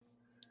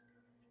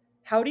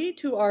howdy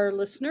to our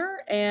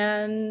listener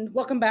and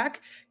welcome back.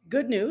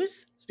 Good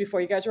news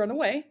before you guys run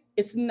away.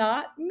 It's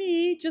not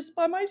me just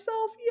by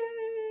myself.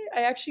 Yay!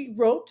 I actually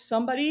roped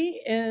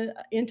somebody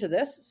into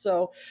this,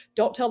 so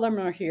don't tell them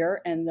we're here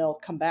and they'll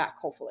come back,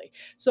 hopefully.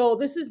 So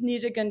this is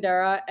Nita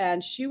Gandara,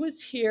 and she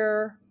was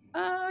here,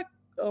 oh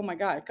my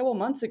God, a couple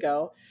months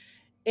ago,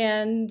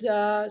 and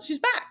she's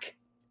back.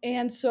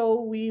 And so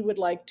we would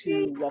like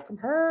to welcome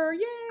her.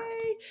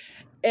 Yay!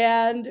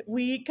 And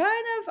we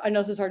kind of, I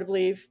know this is hard to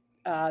believe,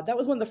 that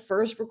was one of the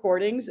first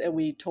recordings, and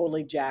we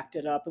totally jacked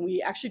it up. And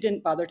we actually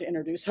didn't bother to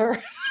introduce her.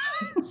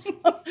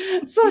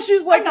 so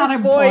she's like I'm this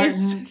not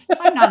voice. important.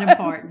 I'm not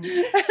important.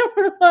 And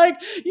we're like,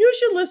 you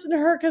should listen to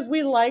her because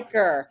we like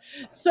her.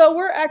 So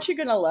we're actually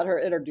going to let her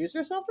introduce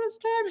herself this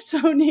time.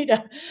 So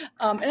Nita,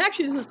 and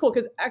actually this is cool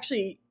because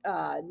actually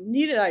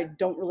Nita and I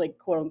don't really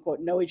quote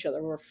unquote know each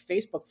other. We're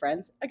Facebook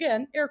friends.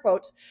 Again, air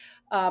quotes.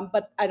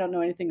 But I don't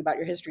know anything about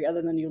your history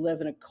other than you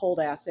live in a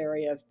cold ass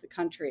area of the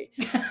country.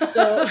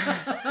 So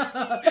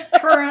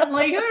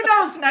currently, who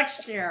knows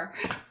next year?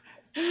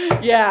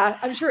 Yeah,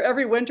 I'm sure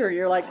every winter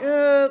you're like,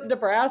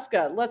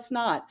 Nebraska, let's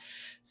not.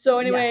 So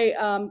anyway,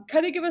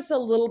 kind of give us a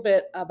little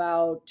bit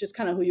about just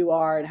kind of who you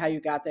are and how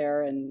you got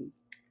there and,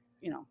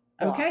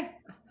 blah. Okay.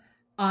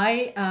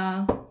 I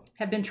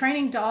have been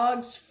training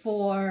dogs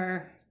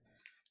for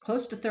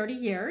close to 30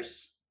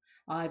 years.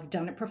 I've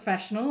done it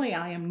professionally.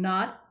 I am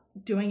not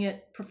doing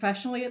it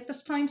professionally at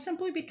this time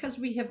simply because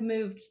we have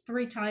moved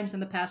 3 times in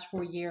the past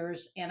 4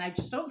 years and I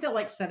just don't feel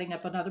like setting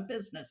up another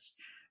business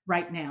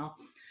right now.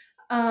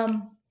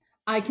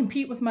 I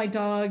compete with my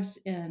dogs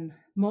in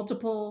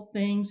multiple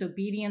things: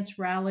 obedience,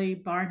 rally,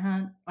 barn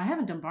hunt. I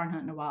haven't done barn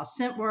hunt in a while.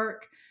 Scent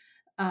work,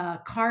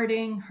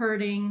 carding,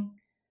 herding,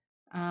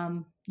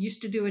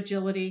 used to do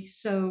agility.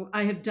 So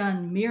I have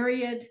done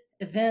myriad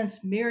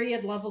events,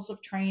 myriad levels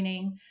of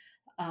training.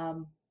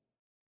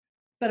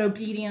 But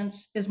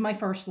obedience is my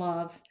first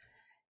love.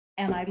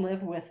 And I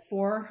live with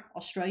 4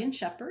 Australian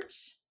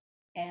Shepherds,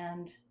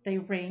 and they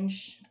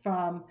range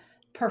from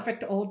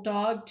perfect old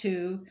dog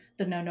to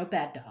the no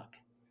bad dog.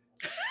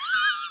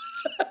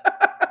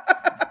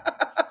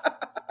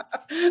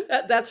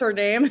 That's her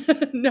name.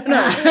 No,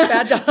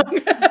 bad dog.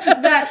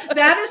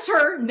 that is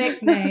her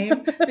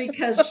nickname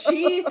because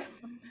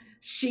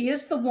she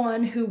is the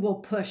one who will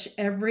push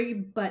every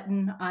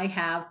button I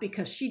have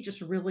because she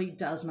just really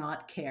does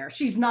not care.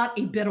 She's not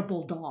a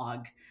biddable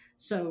dog.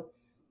 So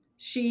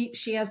she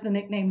has the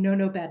nickname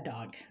no bad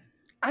dog.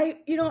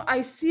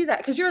 I see that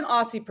because you're an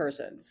Aussie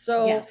person.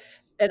 So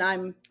yes. And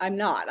I'm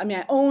not. I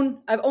mean,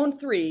 I've owned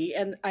 3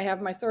 and I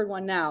have my 3rd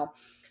one now.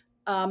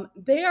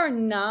 They are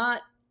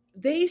not,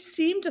 they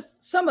seem to,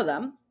 some of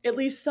them, at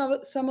least some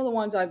of the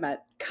ones I've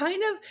met,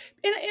 kind of,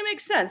 and it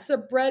makes sense. They're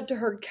bred to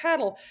herd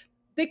cattle.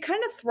 They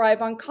kind of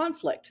thrive on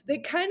conflict. They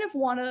kind of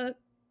want to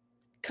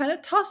kind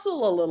of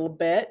tussle a little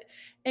bit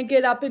and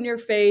get up in your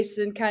face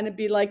and kind of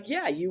be like,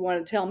 yeah, you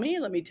want to tell me?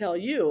 Let me tell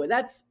you.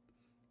 That's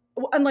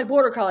unlike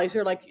border collies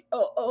who are like,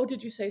 oh,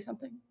 did you say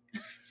something?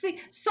 See,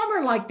 some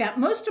are like that.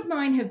 Most of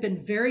mine have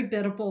been very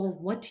biddable.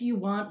 What do you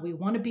want? We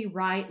want to be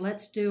right.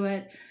 Let's do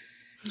it.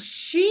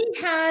 She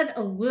had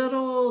a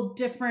little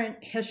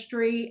different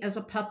history as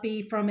a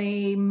puppy from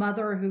a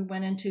mother who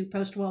went into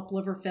post-whelp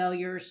liver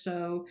failure.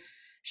 So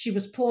she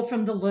was pulled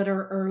from the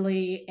litter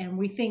early, and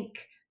we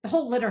think the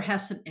whole litter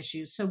has some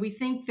issues. So we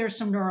think there's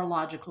some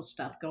neurological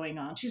stuff going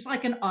on. She's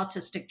like an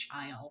autistic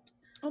child.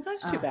 Oh,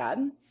 that's too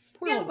bad.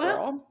 Poor little well,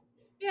 girl.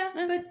 Yeah,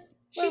 but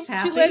she's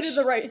happy. She landed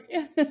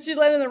she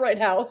landed in the right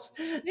house.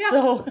 Yeah.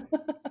 So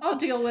I'll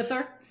deal with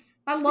her.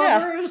 I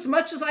love her as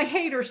much as I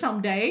hate her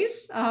some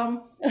days.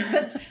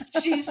 But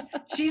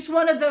she's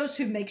one of those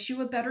who makes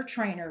you a better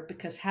trainer,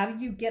 because how do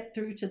you get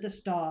through to this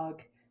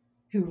dog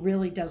who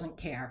really doesn't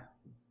care?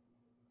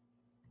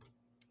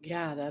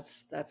 Yeah,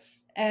 that's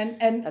and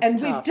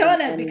tough. We've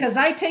done it because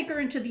I take her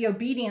into the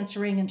obedience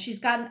ring and she's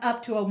gotten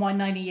up to a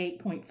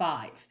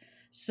 198.5.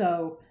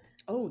 So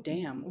oh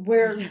damn. We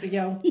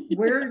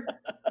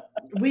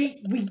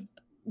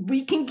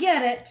can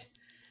get it.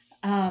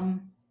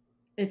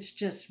 It's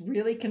just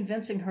really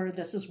convincing her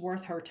this is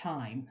worth her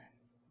time.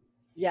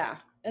 Yeah.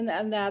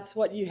 And that's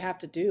what you have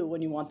to do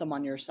when you want them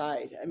on your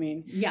side. I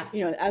mean, yeah.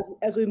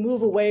 As we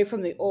move away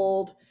from the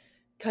old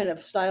kind of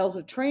styles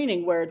of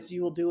training where it's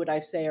you will do what I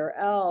say or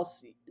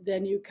else,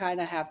 then you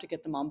kind of have to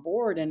get them on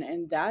board. And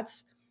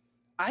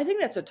I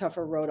think that's a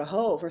tougher row to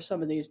hoe for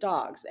some of these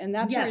dogs. And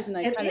that's the reason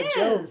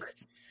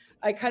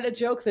I kind of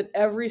joke that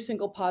every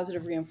single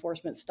positive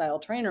reinforcement style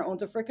trainer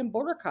owns a freaking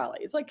border collie.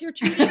 It's like, you're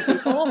cheating,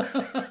 people.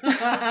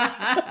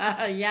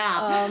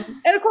 Yeah.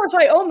 And of course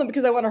I own them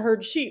because I want to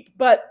herd sheep,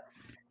 but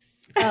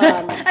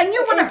and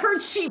you want to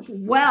herd sheep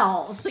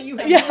well, so you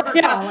have border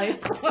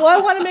collies. Well, I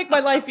want to make my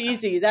life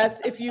easy.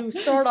 That's, if you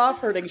start off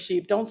herding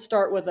sheep, don't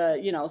start with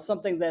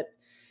something that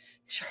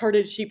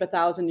herded sheep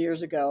 1,000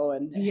 years ago,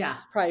 and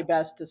it's probably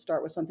best to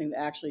start with something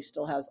that actually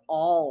still has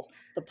all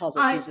the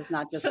puzzle pieces,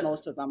 not just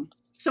most of them.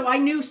 So I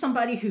knew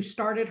somebody who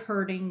started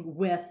herding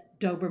with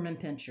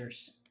Doberman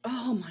Pinschers.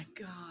 Oh my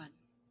God.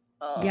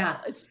 Yeah.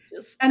 It's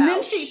just And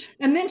ouch.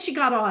 then she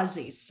got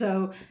Aussies.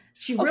 So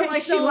she Okay,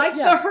 realized she so liked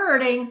yeah. the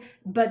herding,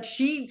 but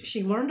she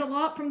learned a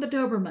lot from the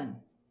Doberman.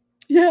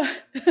 Yeah.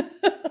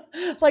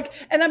 Like,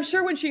 and I'm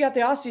sure when she got the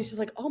Aussie, she's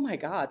like, oh my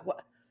God,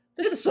 what?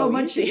 This is It's so so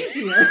much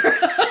easy. easier.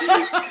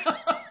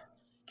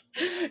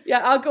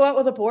 Yeah, I'll go out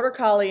with a border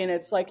collie and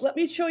it's like, let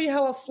me show you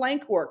how a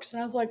flank works.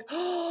 And I was like,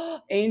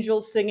 oh,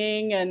 angels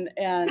singing and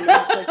it's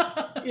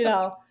like, you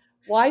know,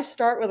 why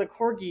start with a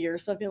corgi or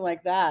something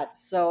like that?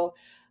 So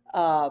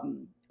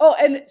oh,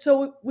 and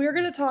so we're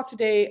gonna talk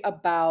today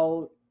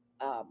about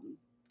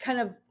kind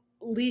of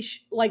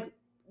leash, like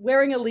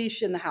wearing a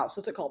leash in the house.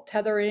 What's it called?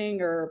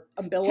 Tethering or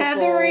umbilical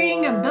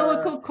Tethering, or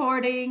umbilical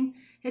cording.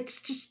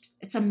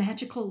 It's a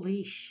magical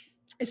leash.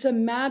 it's a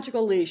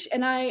magical leash,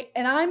 and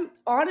I'm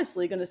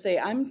honestly going to say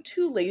I'm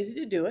too lazy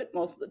to do it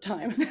most of the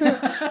time.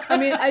 I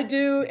mean, I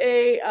do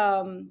a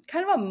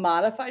kind of a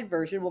modified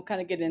version. We'll kind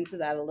of get into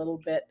that a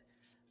little bit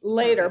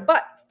later, Perfect.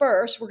 but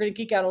first we're going to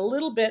geek out a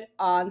little bit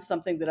on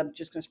something that I'm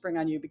just going to spring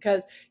on you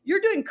because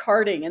you're doing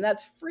karting, and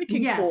that's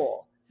freaking Yes.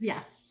 cool.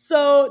 Yes.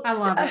 So I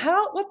love it.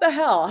 how? What the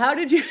hell? How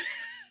did you?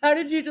 How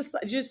did you just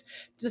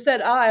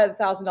said, oh, I had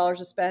 $1,000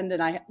 to spend,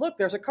 and I look,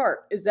 there's a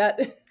cart. Is that?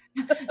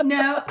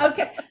 No,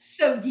 okay.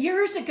 So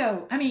years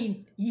ago, I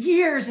mean,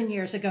 years and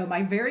years ago,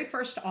 my very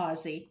first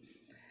Aussie,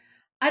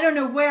 I don't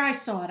know where I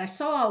saw it. I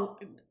saw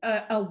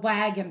a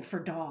wagon for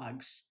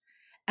dogs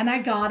and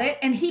I got it.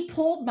 And he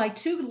pulled my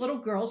two little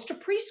girls to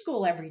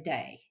preschool every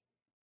day.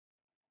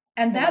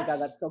 And Oh my God,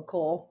 that's so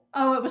cool.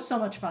 oh, it was so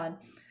much fun.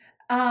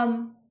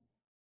 Um,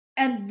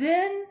 and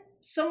then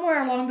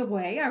somewhere along the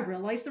way, I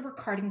realized there were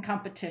karting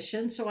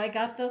competitions. So I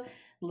got the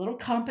little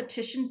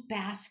competition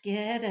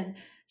basket and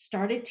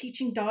started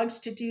teaching dogs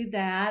to do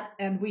that.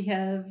 And we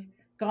have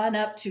gone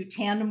up to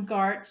tandem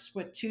carts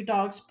with two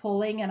dogs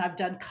pulling, and I've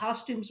done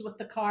costumes with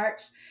the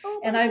carts. Oh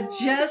And my I've God.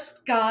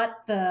 just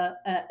got the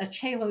a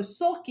Chalo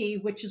sulky,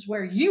 which is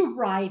where you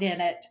ride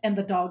in it and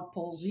the dog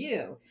pulls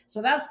you.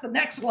 So that's the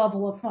next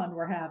level of fun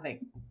we're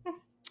having.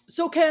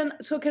 So can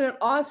an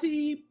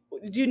Aussie?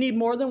 Do you need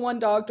more than one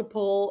dog to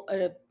pull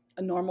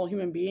a normal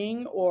human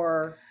being,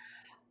 or?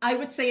 I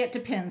would say it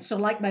depends. So,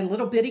 like my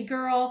little bitty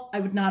girl,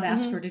 I would not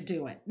ask her Mhm. to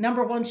do it.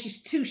 Number one,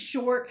 she's too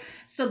short.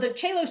 So, the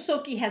Chalo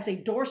Silky has a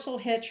dorsal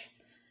hitch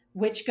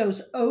which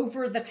goes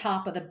over the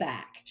top of the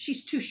back.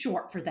 She's too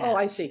short for Oh,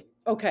 I that. see.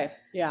 Okay,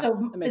 yeah, So,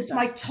 that makes it's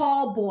my sense.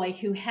 tall boy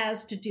who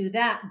has to do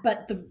that.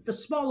 But the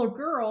smaller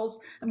girls,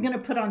 I'm going to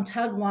put on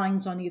tug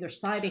lines on either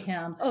side of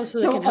him. Oh, so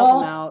they So, can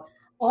help him out.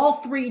 all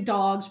three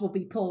dogs will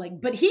be pulling,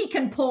 but he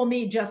can pull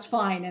me just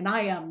fine, and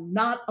I am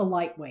not a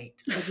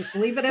lightweight. We'll just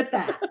leave it at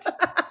that.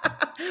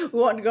 We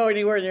won't go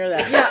anywhere near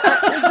that.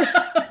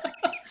 Yeah.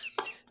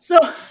 So,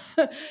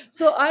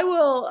 so I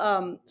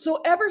will.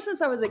 So ever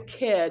since I was a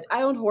kid,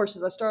 I owned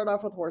horses. I started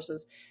off with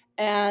horses,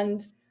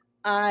 and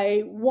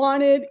I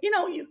wanted,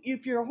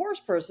 if you're a horse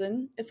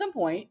person, at some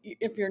point,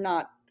 if you're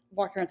not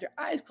walking around with your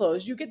eyes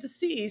closed, you get to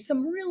see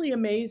some really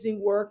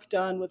amazing work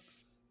done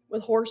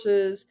with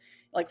horses,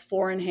 like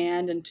 4 in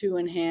hand and 2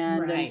 in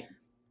hand, Right.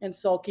 and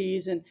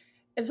sulkies and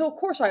so of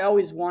course I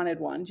always wanted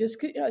one.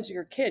 Just as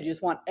you're a kid, you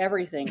just want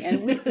everything.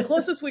 And the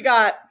closest we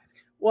got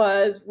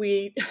was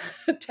we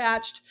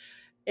attached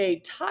a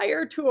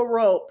tire to a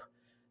rope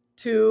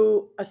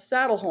to a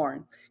saddle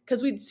horn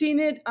because we'd seen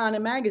it on a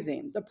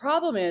magazine. The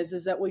problem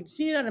is that we'd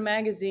seen it on a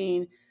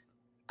magazine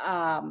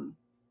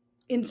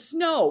in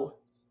snow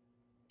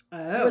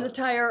where the Oh.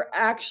 tire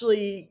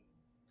actually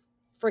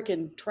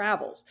freaking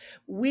travels.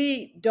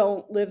 We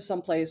don't live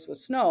someplace with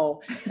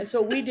snow. And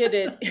so we did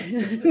it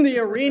in the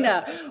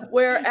arena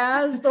where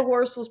as the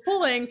horse was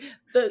pulling,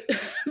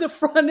 the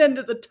front end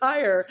of the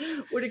tire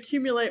would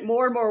accumulate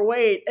more and more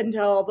weight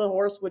until the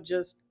horse would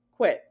just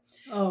quit.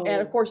 And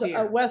of Oh, course, a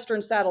dear.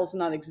 Western saddle is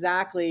not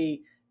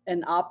exactly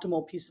an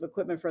optimal piece of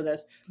equipment for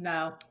this.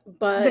 No.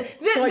 But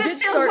so I did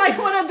This sounds start. like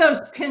one of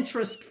those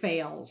Pinterest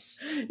fails.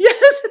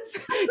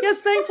 Yes.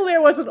 Thankfully, I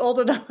wasn't old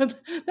enough.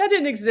 That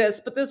didn't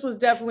exist, but this was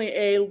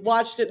definitely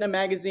watched it in a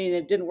magazine.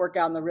 It didn't work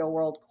out in the real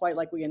world quite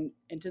like we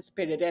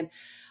anticipated. And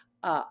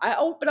but I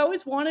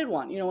always wanted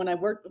one. When I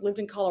lived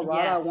in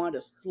Colorado, I Yes. wanted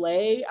a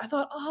sleigh. I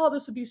thought, oh,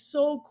 this would be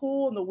so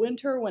cool in the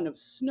winter when it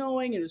was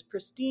snowing and it was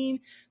pristine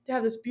to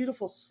have this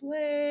beautiful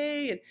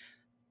sleigh and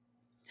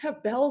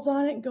have bells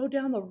on it and go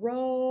down the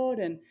road.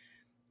 And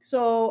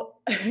so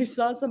I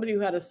saw somebody who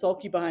had a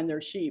sulky behind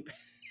their sheep.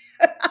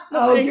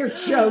 Oh, you're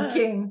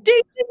joking.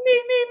 Ding, ding,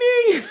 ding,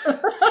 ding, ding.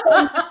 So,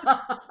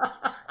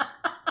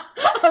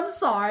 I'm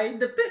sorry.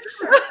 The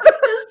picture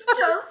is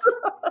just.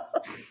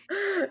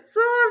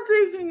 so I'm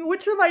thinking,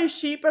 which of my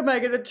sheep am I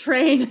going to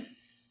train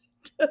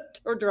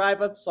to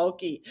drive a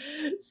sulky?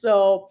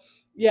 So,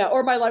 yeah,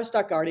 or my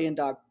livestock guardian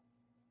dog.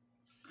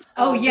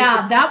 Oh,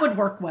 yeah, that would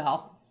work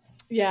well.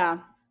 Yeah,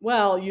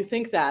 well, you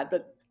think that,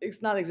 but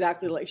it's not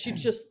exactly like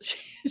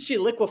she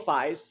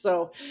liquefies.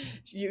 So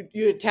you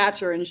attach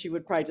her and she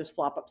would probably just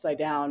flop upside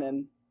down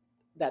and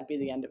that'd be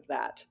the end of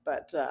that.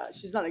 But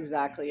she's not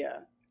exactly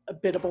a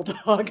biddable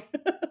dog.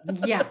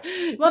 Yeah.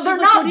 Well, She's they're like, "What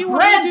not do you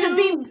want bred to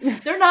do?" be,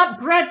 they're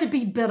not bred to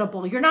be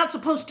biddable. You're not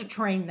supposed to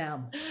train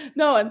them.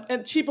 No,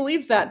 and she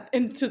believes that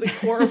into the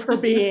core of her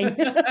being.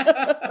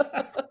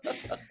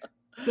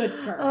 Good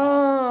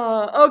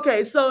girl.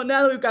 Okay. So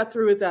now that we've got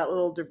through with that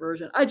little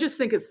diversion, I just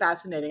think it's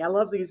fascinating. I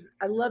love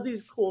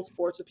these cool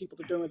sports that people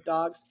are doing with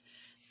dogs.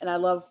 And I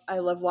love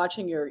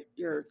watching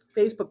your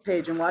Facebook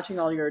page and watching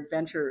all your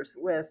adventures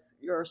with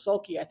your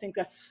sulky. I think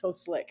that's so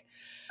slick.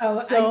 Oh,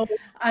 So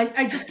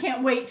I just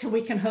can't wait till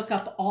we can hook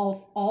up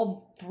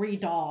all three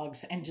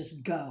dogs and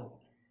just go.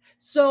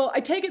 so I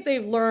take it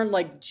they've learned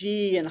like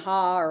G and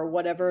Ha or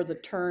whatever the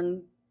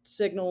turn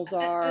signals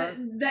are.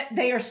 That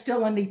they are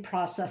still in the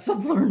process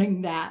of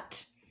learning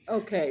that.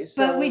 Okay,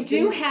 so But we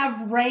do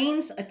have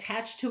reins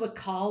attached to a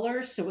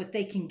collar, so if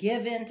they can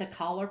give in to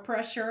collar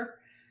pressure,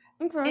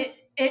 okay.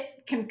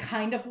 it can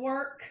kind of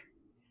work.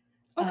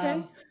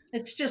 Okay.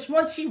 It's just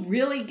once he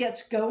really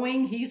gets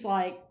going, he's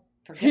like,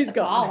 forget He's the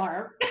gone.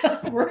 collar.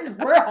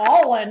 we're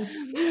hauling.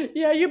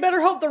 Yeah, you better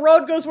hope the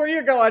road goes where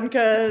you're going,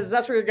 because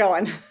that's where you're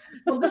going.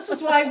 Well, this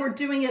is why we're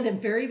doing it in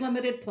very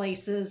limited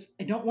places.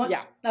 I don't want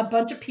a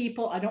bunch of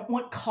people. I don't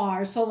want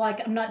cars. So,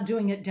 like, I'm not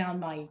doing it down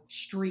my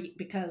street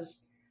because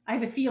I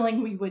have a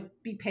feeling we would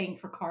be paying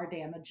for car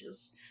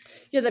damages.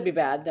 Yeah, that'd be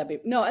bad.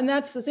 No, and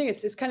that's the thing.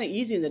 It's kind of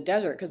easy in the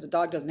desert because the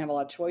dog doesn't have a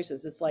lot of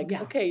choices. It's like,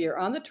 okay, you're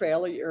on the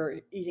trail or you're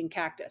eating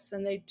cactus,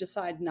 and they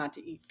decide not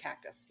to eat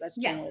cactus. That's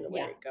generally the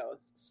way it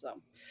goes. So,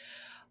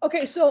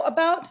 okay, so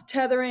about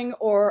tethering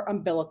or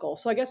umbilical.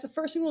 So I guess the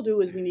first thing we'll do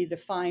is we need to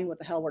define what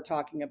the hell we're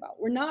talking about.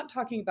 We're not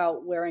talking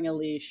about wearing a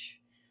leash,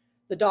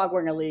 the dog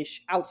wearing a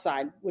leash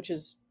outside, which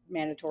is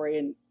mandatory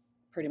in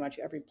pretty much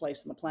every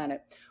place on the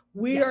planet.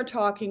 We are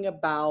talking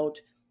about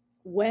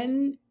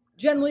when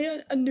generally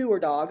a newer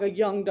dog, a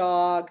young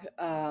dog,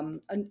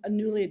 a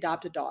newly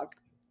adopted dog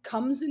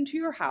comes into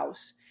your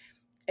house.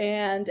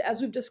 And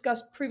as we've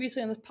discussed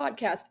previously on this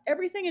podcast,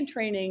 everything in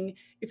training,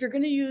 if you're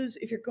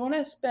going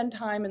to spend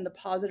time in the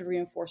positive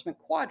reinforcement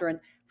quadrant,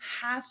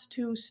 has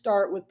to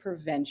start with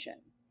prevention.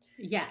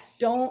 Yes.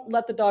 Don't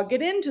let the dog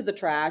get into the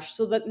trash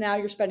so that now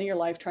you're spending your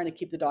life trying to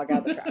keep the dog out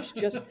of the trash.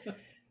 Just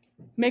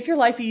make your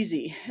life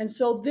easy. And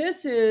so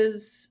this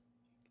is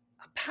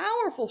a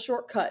powerful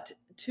shortcut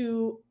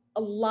to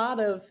a lot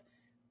of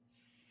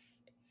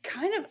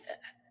kind of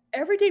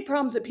everyday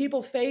problems that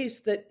people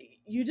face that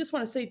you just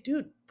want to say,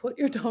 dude, put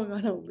your dog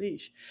on a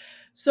leash.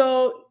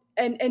 So,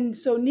 and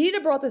so Nita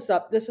brought this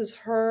up. This is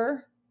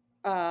her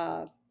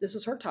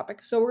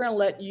topic. So we're going to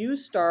let you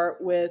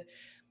start with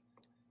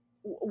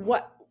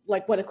what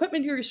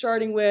equipment you're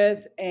starting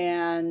with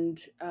and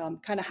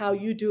kind of how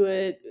you do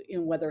it,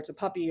 whether it's a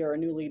puppy or a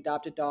newly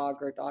adopted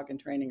dog or a dog in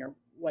training or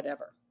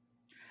whatever.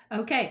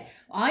 Okay.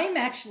 I'm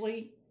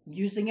actually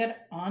using it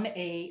on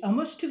a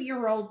almost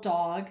 2-year-old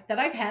dog that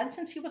I've had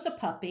since he was a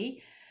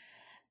puppy.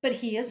 But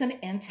he is an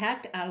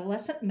intact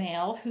adolescent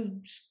male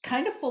who's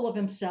kind of full of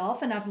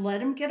himself, and I've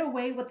let him get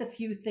away with a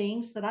few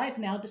things that I've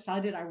now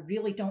decided I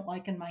really don't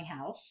like in my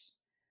house.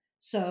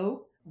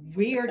 So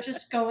we are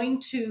just going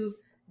to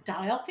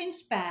dial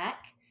things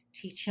back,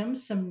 teach him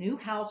some new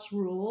house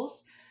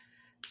rules.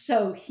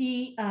 So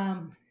he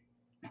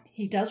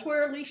does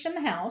wear a leash in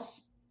the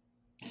house.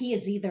 He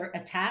is either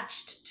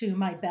attached to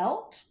my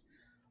belt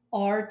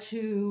or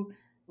to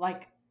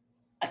like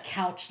a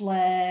couch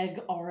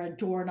leg or a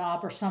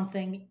doorknob or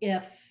something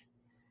if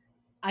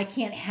I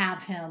can't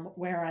have him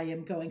where I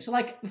am going. So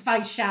like if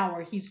I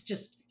shower,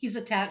 he's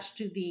attached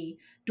to the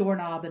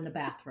doorknob in the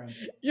bathroom.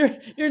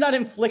 You're not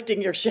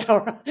inflicting your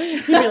shower.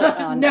 You'd be like,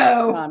 oh,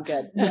 no, I'm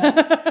good. No.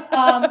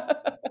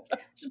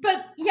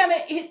 But yeah,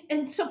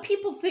 and so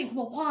people think,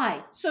 well,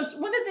 why? So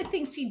one of the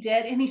things he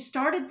did, and he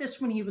started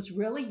this when he was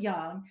really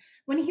young,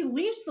 when he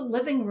leaves the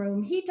living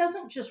room, he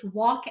doesn't just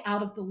walk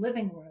out of the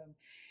living room.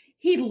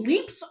 He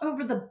leaps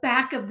over the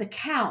back of the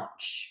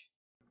couch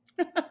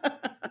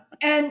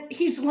and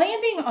he's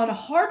landing on a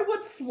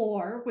hardwood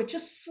floor, which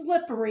is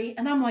slippery.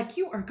 And I'm like,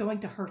 you are going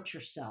to hurt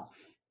yourself.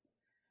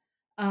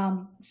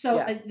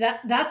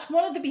 That's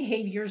one of the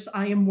behaviors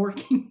I am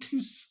working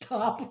to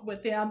stop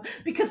with him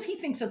because he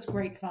thinks it's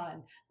great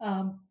fun.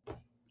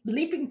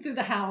 Leaping through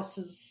the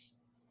house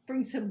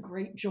brings him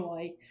great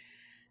joy,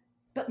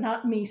 but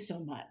not me so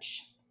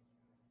much.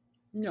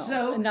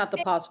 No, and not the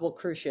possible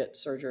cruciate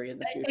surgery in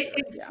the future.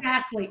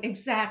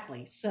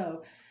 Exactly.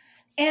 So,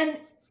 and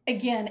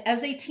again,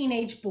 as a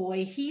teenage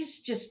boy, he's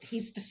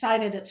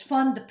decided it's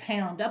fun to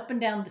pound up and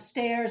down the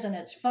stairs and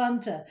it's fun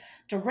to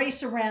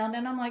race around.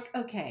 And I'm like,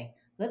 okay,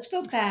 let's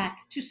go back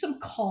to some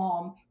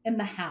calm in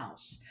the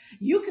house.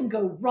 You can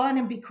go run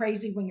and be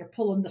crazy when you're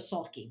pulling the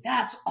sulky.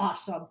 That's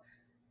awesome.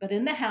 But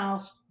in the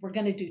house, we're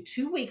going to do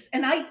 2 weeks.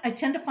 And I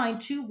tend to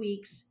find 2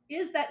 weeks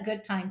is that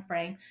good time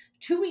frame.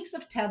 2 weeks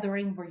of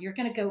tethering where you're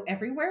going to go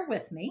everywhere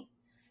with me.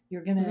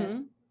 You're going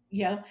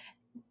to,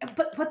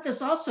 but what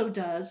this also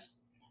does,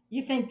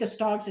 you think this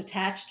dog's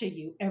attached to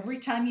you. Every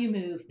time you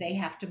move, they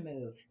have to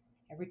move.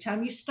 Every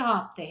time you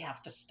stop, they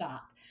have to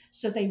stop.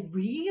 So they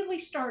really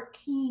start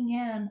keying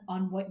in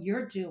on what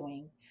you're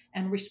doing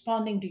and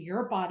responding to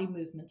your body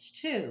movements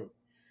too.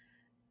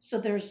 So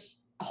there's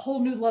a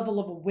whole new level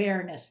of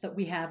awareness that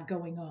we have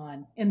going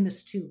on in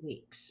this 2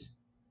 weeks.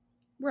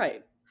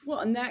 Right. Well,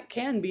 and that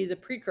can be the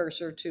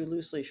precursor to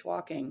loose leash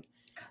walking.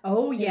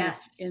 Oh,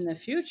 yes. In the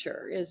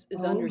future is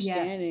Yes.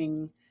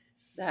 understanding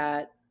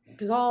that,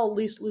 because all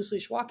loose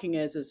leash walking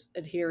is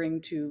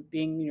adhering to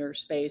being in your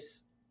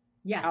space.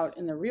 Yes. Out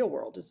in the real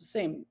world. It's the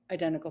same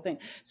identical thing.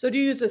 So do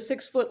you use a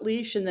 6-foot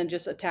leash and then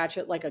just attach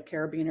it like a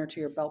carabiner to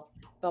your belt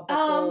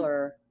buckle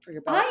or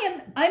your belt?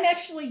 I'm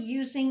actually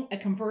using a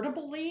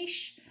convertible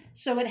leash.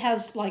 So it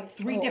has like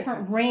 3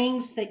 different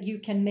rings that you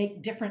can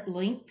make different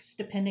lengths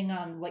depending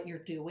on what you're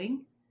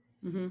doing.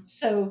 Mm-hmm.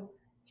 So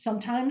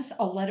sometimes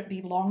I'll let it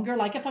be longer.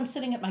 Like if I'm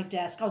sitting at my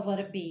desk, I'll let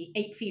it be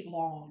 8 feet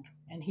long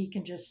and he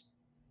can just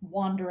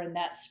wander in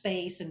that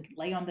space and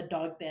lay on the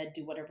dog bed,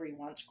 do whatever he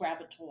wants, grab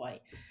a toy.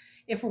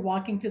 If we're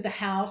walking through the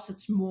house,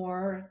 it's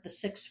more the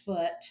 6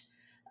 foot.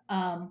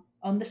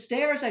 On the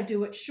stairs, I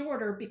do it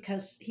shorter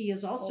because he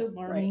is also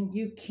learning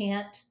you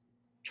can't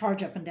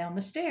charge up and down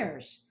the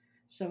stairs.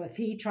 So if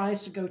he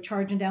tries to go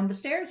charging down the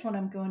stairs when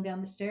I'm going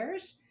down the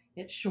stairs,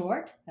 it's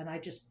short and I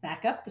just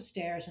back up the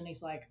stairs and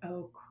he's like,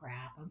 oh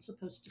crap, I'm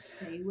supposed to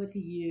stay with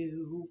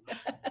you.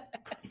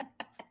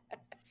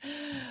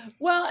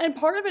 Well, and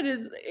part of it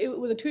is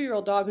with a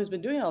 2-year-old dog who's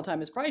been doing it all the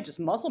time, is probably just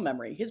muscle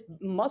memory. His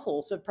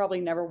muscles have probably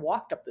never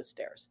walked up the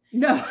stairs.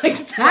 No,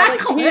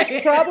 exactly.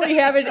 He probably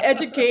haven't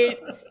educated.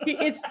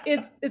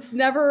 It's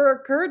never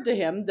occurred to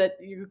him that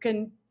you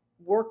can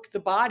work the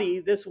body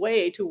this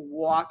way to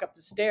walk up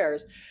the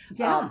stairs.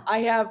 Yeah. I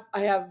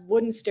have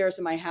wooden stairs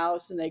in my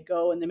house, and they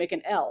make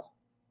an L.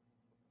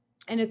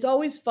 And it's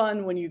always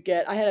fun when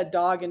I had a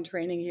dog in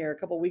training here a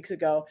couple of weeks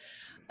ago,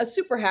 a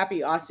super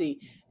happy Aussie,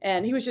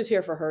 and he was just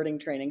here for herding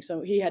training.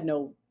 So he had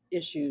no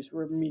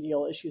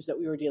remedial issues that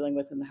we were dealing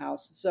with in the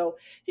house. So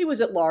he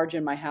was at large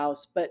in my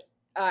house. But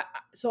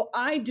so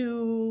I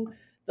do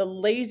the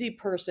lazy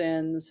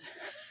person's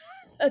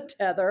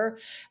tether.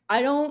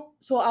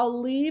 So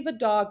I'll leave a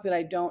dog that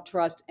I don't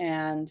trust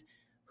and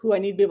who I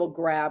need to be able to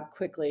grab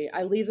quickly.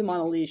 I leave them on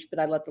a leash, but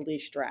I let the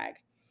leash drag.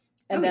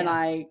 And then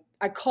I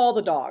call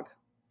the dog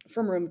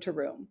from room to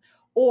room.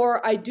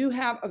 Or I do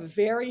have a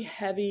very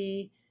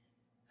heavy,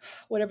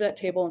 whatever that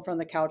table in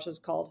front of the couch is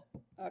called,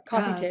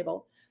 coffee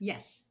table.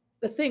 Yes.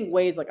 The thing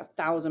weighs like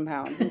 1,000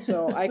 pounds. And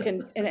so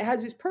and it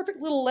has these perfect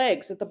little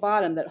legs at the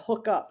bottom that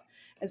hook up.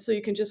 And so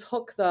you can just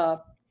hook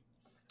the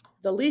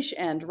leash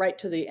end right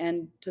to the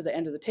end of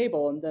the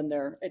table, and then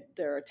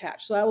they're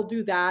attached. So I will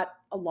do that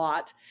a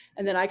lot,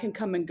 and then I can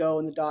come and go,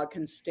 and the dog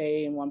can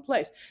stay in one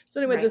place.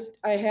 So anyway,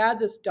 I had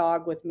this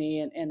dog with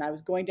me, and I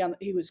was going down.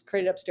 He was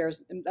crated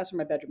upstairs, and that's where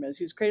my bedroom is.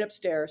 He was crated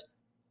upstairs,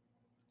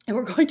 and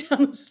we're going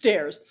down the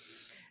stairs.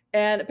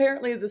 And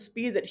apparently, the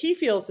speed that he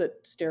feels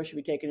that stairs should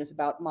be taken is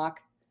about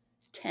Mach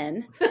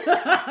 10.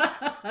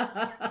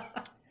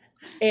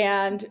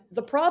 And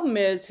the problem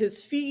is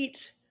his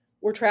feet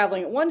were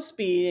traveling at one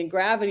speed and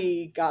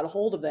gravity got a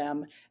hold of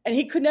them, and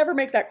he could never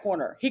make that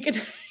corner.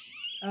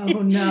 Oh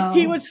no.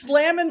 He would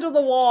slam into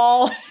the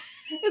wall.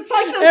 It's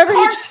like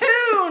those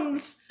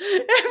cartoons.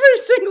 Every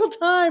single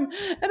time.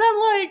 And I'm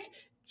like,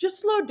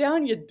 just slow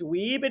down, you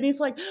dweeb. And he's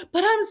like,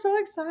 but I'm so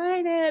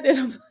excited. And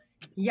I'm like,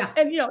 yeah.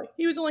 And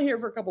he was only here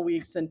for a couple of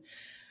weeks, and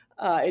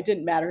it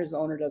didn't matter. His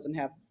owner doesn't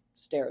have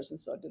stairs, and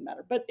so it didn't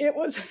matter. But it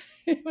was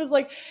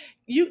like,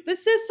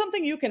 this is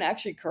something you can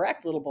actually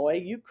correct, little boy.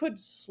 You could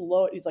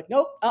slow it. He's like,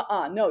 nope,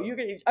 no,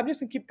 I'm just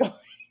gonna keep going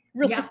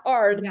really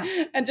hard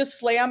and just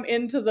slam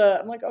into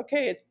I'm like,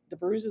 okay, the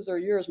bruises are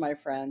yours, my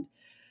friend.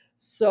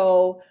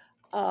 So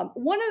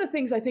one of the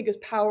things I think is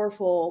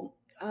powerful,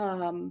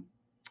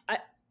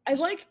 I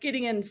like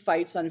getting in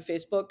fights on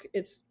Facebook.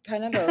 It's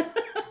kind of a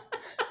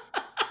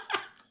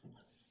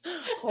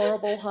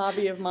horrible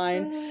hobby of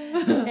mine,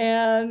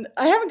 and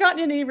I haven't gotten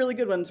any really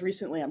good ones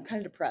recently. I'm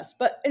kind of depressed,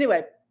 but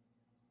anyway.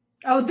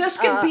 Oh, this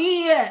could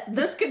be it.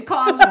 This could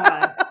cause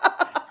one.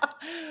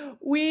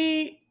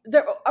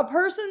 A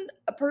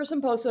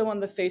person posted on one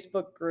of the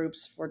Facebook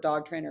groups for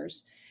dog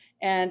trainers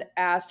and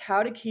asked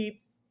how to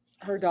keep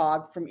her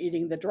dog from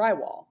eating the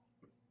drywall.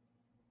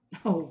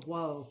 Oh,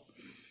 whoa.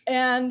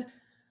 And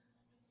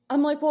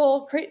I'm like,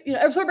 well,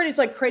 everybody's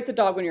like, crate the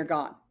dog when you're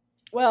gone.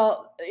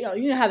 Well,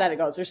 you know how that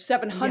goes. There's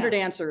 700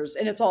 answers,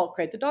 and it's all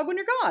crate the dog when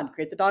you're gone,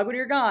 crate the dog when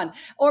you're gone,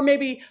 or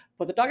maybe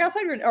put the dog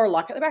outside or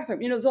lock it in the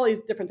bathroom. There's all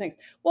these different things.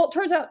 Well, it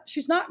turns out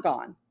she's not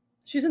gone.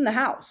 She's in the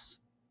house.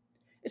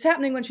 It's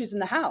happening when she's in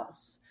the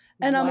house.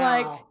 And I'm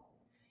like,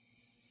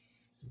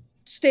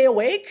 stay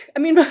awake? I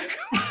mean,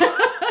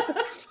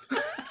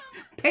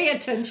 pay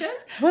attention.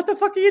 What the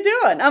fuck are you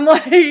doing? I'm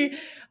like,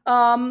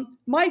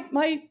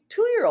 my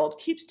 2-year-old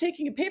keeps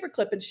taking a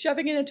paperclip and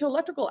shoving it into an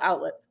electrical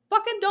outlet.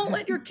 Fucking don't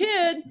let your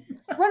kid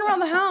run around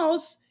the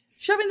house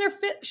shoving their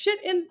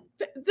shit in.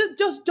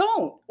 Just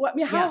don't. I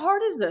mean, how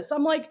hard is this?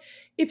 I'm like,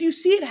 if you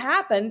see it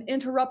happen,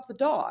 interrupt the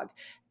dog.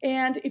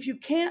 And if you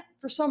can't,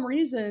 for some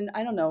reason,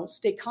 I don't know,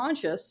 stay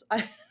conscious. Do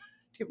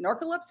you have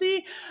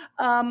narcolepsy?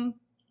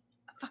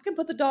 Fucking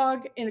put the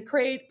dog in a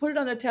crate, put it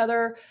on a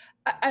tether.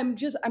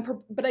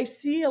 But I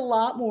see a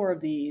lot more of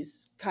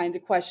these kind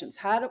of questions.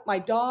 My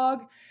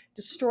dog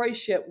destroy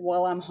shit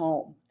while I'm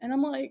home. And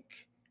I'm like,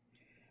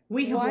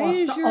 We have why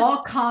lost is your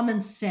all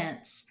common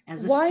sense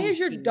as a why is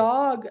your species.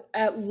 dog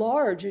at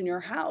large in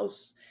your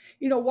house?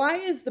 Why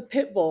is the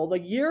pit bull, the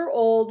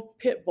year-old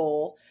pit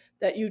bull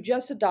that you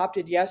just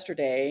adopted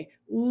yesterday,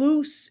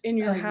 loose in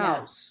your Oh, yeah.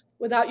 house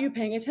without you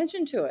paying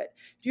attention to it?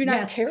 Do you not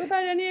Yes. care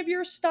about any of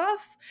your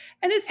stuff?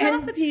 And it's not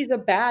And that he's a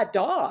bad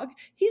dog.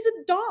 He's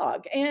a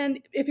dog.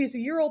 And if he's a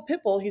year-old pit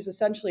bull, he's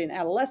essentially an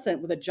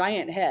adolescent with a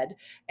giant head.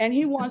 And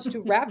he wants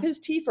to wrap his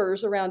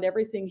teethers around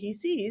everything he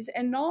sees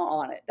and gnaw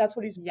on it. That's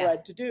what he's yeah.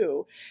 bred to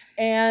do.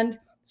 And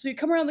so you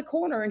come around the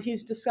corner and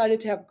he's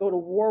decided to go to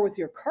war with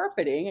your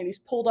carpeting, and he's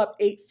pulled up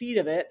 8 feet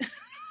of it.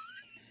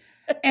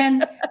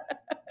 And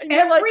And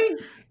you're like,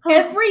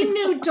 every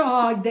new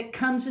dog that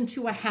comes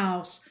into a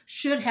house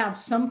should have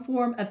some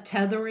form of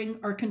tethering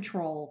or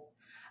control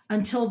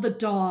until the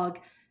dog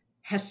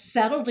has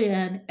settled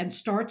in and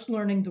starts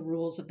learning the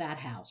rules of that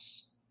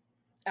house.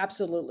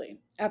 absolutely.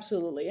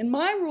 Absolutely. And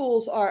my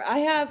rules are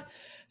I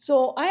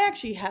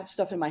actually have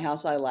stuff in my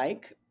house I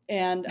like,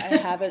 and I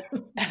have it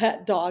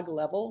at dog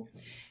level.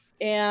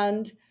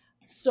 And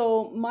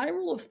so my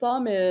rule of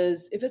thumb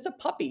is if it's a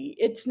puppy,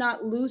 it's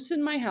not loose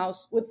in my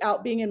house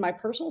without being in my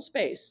personal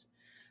space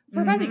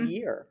for about a Mm-hmm.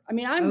 year. I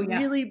mean, Oh, yeah.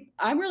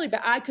 I'm really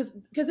bad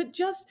because it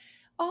just,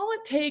 all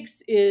it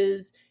takes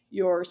is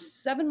your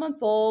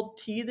 7-month-old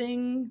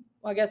teething.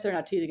 Well, I guess they're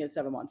not teething at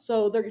 7 months.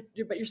 So but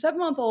your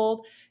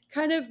 7-month-old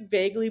kind of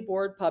vaguely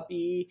bored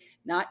puppy,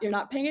 you're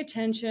not paying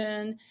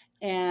attention.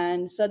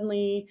 And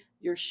suddenly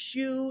your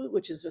shoe,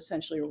 which is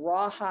essentially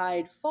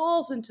rawhide,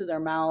 falls into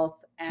their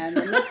mouth. And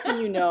the next thing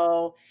you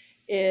know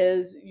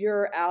is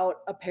you're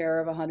out a pair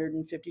of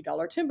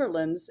 $150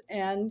 Timberlands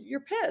and you're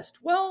pissed.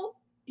 Well,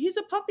 he's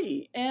a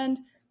puppy, and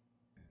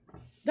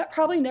that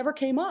probably never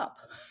came up.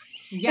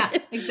 Yeah,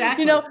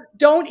 exactly.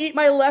 Don't eat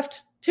my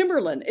left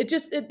Timberland.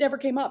 It never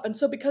came up. And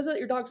so because of that,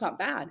 your dog's not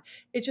bad.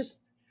 It just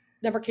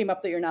never came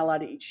up that you're not allowed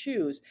to eat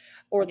shoes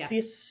or Yeah.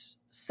 this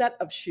set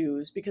of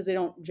shoes, because they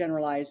don't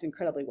generalize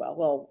incredibly well.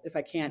 Well, if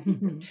I can't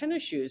eat your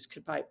tennis shoes,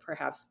 could I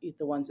perhaps eat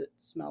the ones that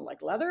smell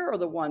like leather, or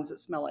the ones that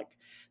smell like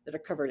that are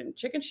covered in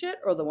chicken shit,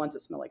 or the ones that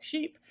smell like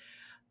sheep?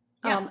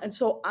 Yeah. And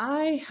so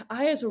I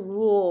as a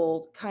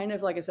rule, kind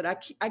of like I said,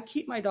 I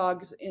keep my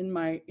dogs in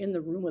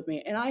the room with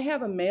me, and I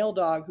have a male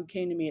dog who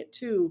came to me at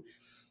 2,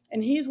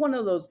 and he's one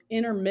of those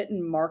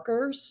intermittent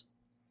markers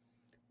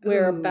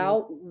where Ooh.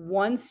 about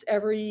once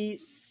every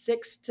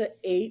 6 to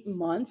 8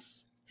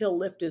 months he'll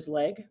lift his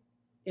leg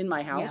in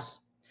my house.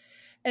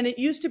 And it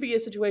used to be a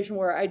situation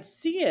where I'd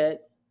see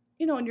it,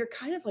 and you're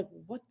kind of like,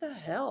 what the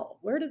hell?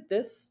 Where did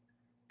this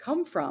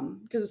come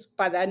from? Because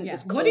by then Yeah.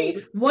 it's cold.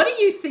 What do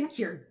you think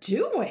you're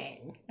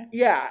doing?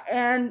 Yeah.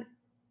 And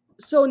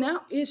so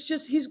now it's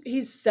just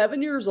he's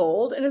 7 years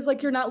old, and it's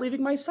like, you're not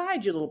leaving my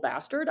side, you little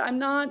bastard. I'm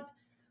not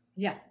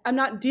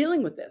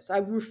dealing with this. I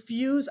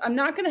refuse. I'm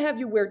not going to have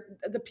you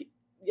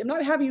I'm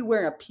not having you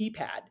wearing a pee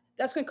pad.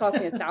 That's going to cost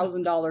me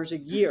 $1,000 a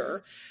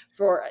year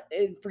for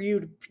you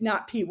to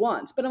not pee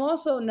once. But I'm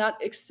also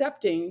not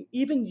accepting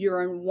even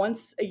urine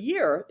once a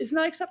year. It's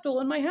not acceptable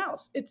in my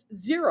house. It's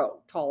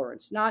zero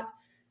tolerance, not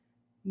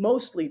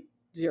mostly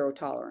zero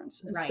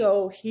tolerance. And Right.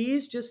 so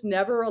he's just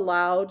never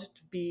allowed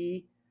to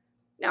be.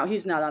 Now,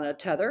 he's not on a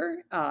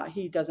tether.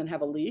 He doesn't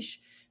have a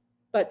leash.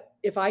 But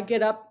if I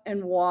get up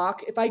and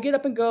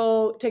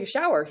go take a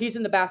shower, he's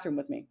in the bathroom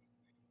with me.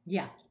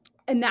 Yeah.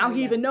 And now Oh, he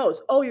yeah. even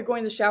knows, oh, you're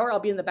going to the shower, I'll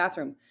be in the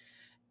bathroom.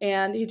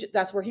 And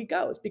that's where he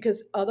goes,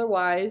 because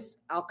otherwise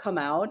I'll come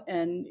out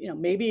and,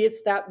 maybe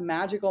it's that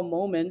magical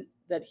moment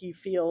that he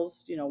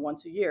feels,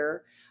 once a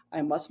year,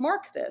 I must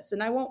mark this.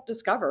 And I won't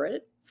discover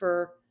it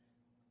for,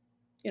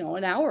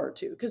 an hour or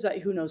two, because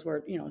who knows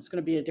where, it's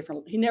going to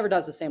be he never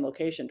does the same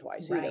location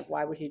twice either. Right.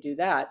 Why would he do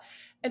that?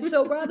 And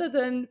so rather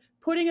than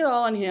putting it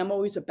all on him,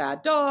 oh, he's a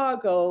bad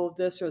dog, oh,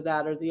 this or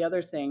that or the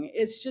other thing,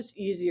 it's just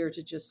easier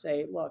to just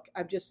say, look,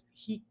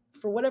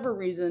 for whatever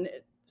reason,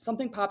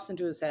 something pops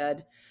into his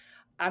head.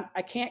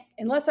 I can't,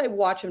 unless I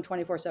watch him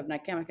 24/7, I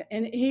can't,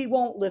 and he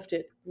won't lift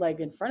it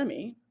leg in front of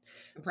me.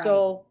 Right.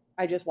 So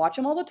I just watch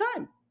him all the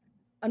time.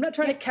 I'm not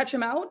trying to catch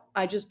him out.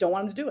 I just don't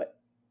want him to do it.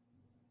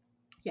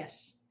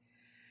 Yes.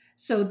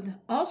 So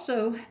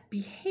also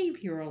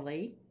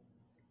behaviorally,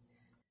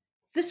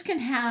 this can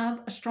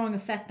have a strong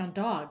effect on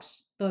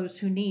dogs, those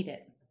who need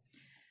it.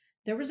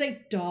 There was a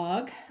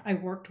dog I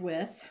worked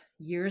with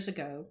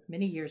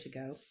many years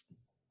ago.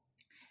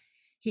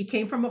 He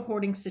came from a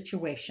hoarding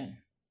situation.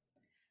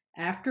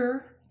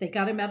 After they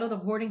got him out of the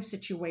hoarding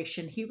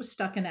situation, he was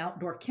stuck in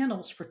outdoor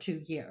kennels for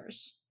 2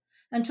 years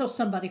until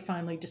somebody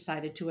finally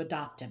decided to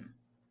adopt him.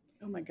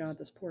 Oh my God,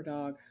 this poor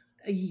dog.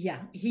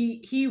 Yeah,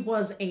 he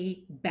was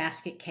a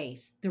basket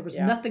case. There was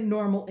nothing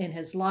normal in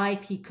his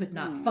life. He could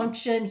not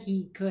function.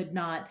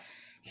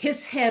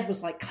 His head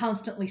was like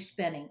constantly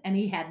spinning, and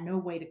he had no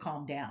way to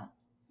calm down.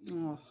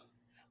 Oh.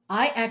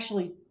 I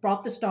actually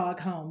brought this dog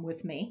home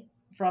with me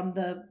from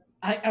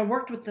I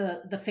worked with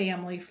the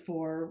family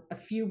for a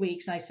few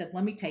weeks, and I said,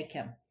 let me take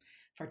him.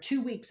 For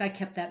 2 weeks, I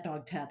kept that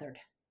dog tethered.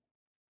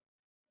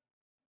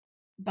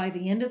 by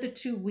the end of the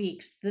 2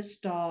 weeks, this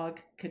dog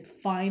could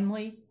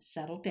finally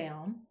settle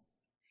down.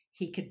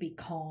 He could be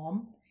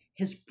calm.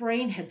 His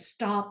brain had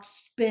stopped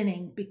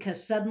spinning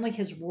because suddenly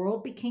his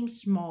world became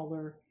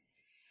smaller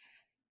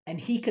and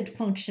he could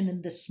function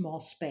in this small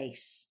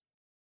space.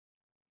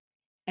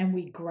 And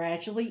we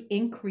gradually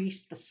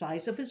increased the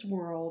size of his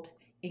world,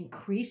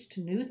 increased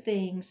new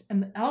things,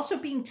 and also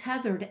being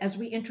tethered as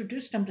we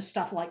introduced him to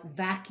stuff like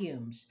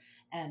vacuums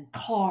and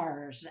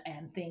cars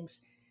and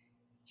things.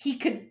 He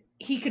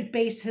could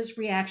base his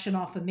reaction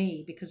off of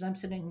me because I'm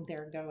sitting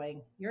there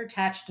going, "You're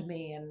attached to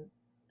me, and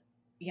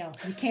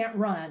you can't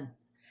run,"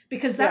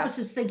 because that Yeah. was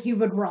his thing. He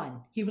would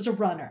run. He was a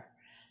runner.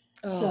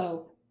 Oh,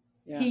 So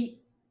yeah.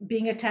 he,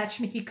 being attached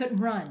to me, he couldn't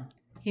run.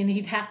 And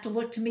he'd have to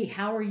look to me.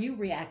 How are you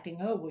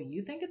reacting? Oh, well,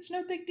 you think it's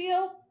no big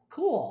deal?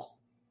 Cool.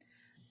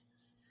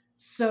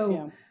 So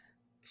Yeah.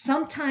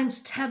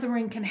 sometimes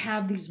tethering can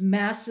have these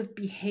massive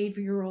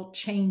behavioral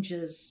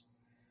changes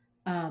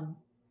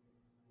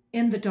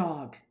in the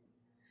dog.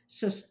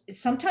 So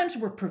sometimes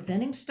we're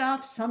preventing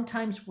stuff,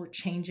 sometimes we're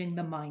changing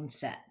the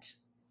mindset.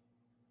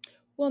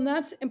 Well, and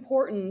that's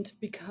important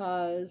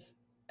because,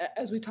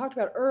 as we talked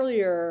about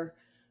earlier,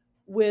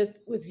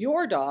 with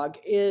your dog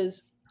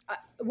is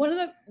one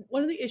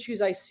of the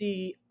issues I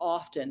see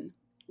often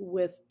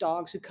with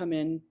dogs who come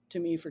in to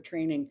me for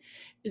training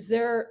is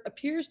there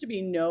appears to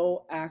be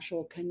no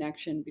actual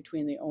connection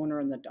between the owner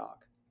and the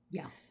dog.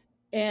 Yeah.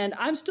 And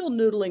I'm still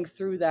noodling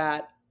through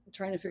that,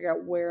 trying to figure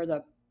out where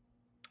the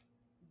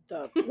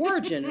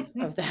origin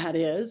of that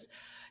is.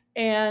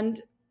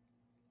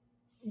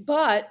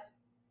 But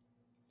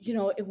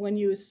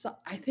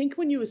I think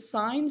when you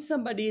assign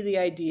somebody the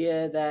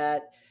idea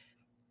that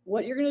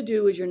what you're going to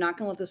do is you're not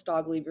going to let this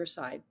dog leave your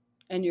side,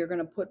 and you're going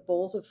to put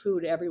bowls of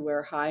food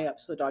everywhere high up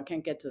so the dog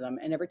can't get to them,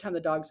 and every time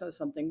the dog does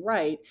something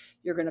right,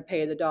 you're going to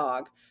pay the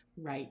dog.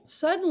 Right.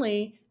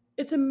 Suddenly,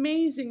 it's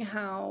amazing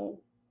how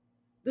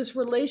this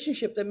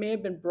relationship that may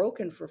have been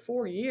broken for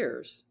 4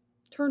 years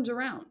turns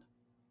around.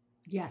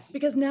 Yes.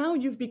 Because now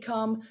you've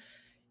become,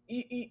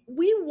 we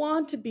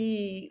want to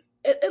be,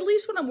 at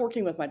least when I'm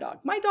working with my dog.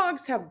 My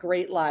dogs have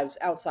great lives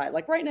outside.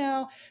 Like right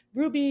now,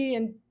 Ruby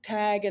and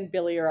Tag and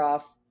Billy are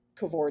off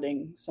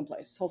cavorting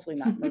someplace, hopefully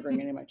not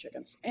murdering any of my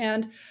chickens.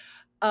 And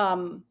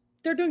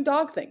they're doing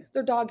dog things.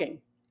 They're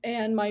dogging.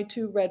 And my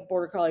 2 red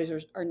border collies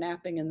are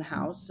napping in the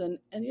house. And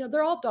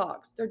they're all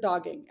dogs. They're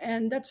dogging.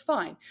 And that's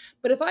fine.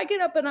 But if I get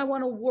up and I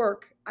want to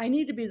work, I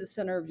need to be the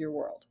center of your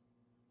world.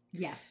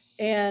 Yes.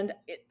 And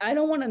I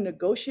don't want to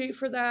negotiate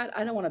for that.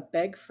 I don't want to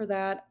beg for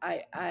that.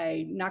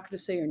 I'm not going to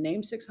say your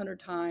name 600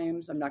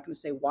 times. I'm not going to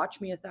say, watch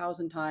me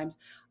 1,000 times.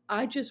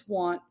 I just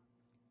want,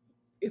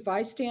 if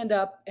I stand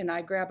up and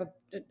I grab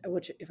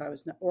which if I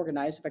was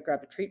organized, if I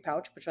grabbed a treat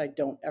pouch, which I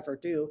don't ever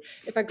do,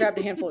 if I grabbed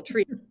a handful of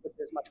treats, which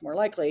is much more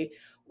likely,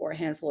 or a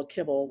handful of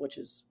kibble, which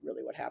is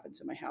really what happens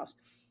in my house,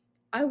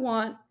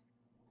 I'm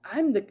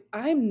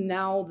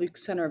now the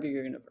center of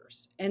your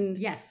universe. And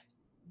yes,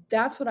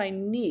 that's what I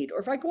need. Or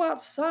if I go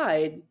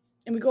outside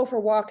and we go for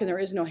a walk and there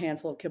is no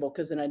handful of kibble,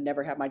 because then I'd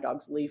never have my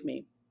dogs leave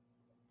me.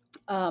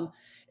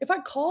 If I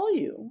call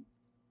you,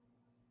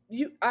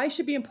 I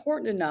should be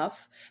important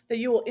enough that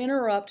you will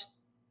interrupt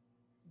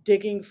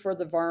digging for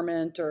the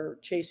varmint or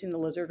chasing the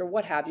lizard or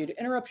what have you, to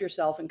interrupt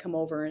yourself and come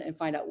over and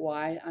find out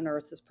why on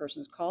earth this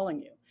person is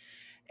calling you.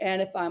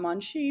 And if I'm on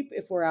sheep,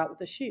 if we're out with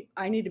the sheep,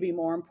 I need to be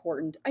more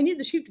important. I need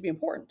the sheep to be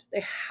important.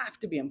 They have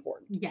to be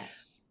important.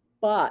 yes.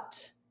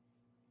 But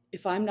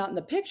if I'm not in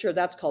the picture,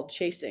 that's called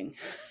chasing.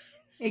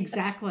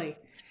 Exactly.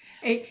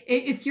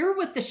 If you're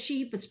with the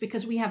sheep, it's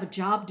because we have a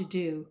job to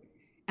do.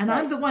 And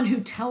Right. I'm the one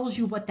who tells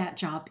you what that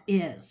job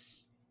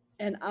is.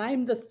 And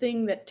I'm the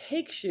thing that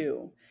takes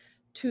you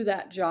to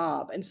that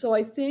job. And so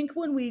I think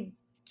when we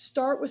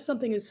start with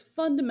something as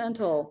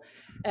fundamental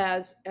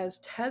as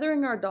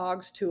tethering our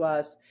dogs to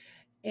us,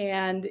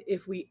 and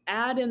if we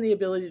add in the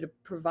ability to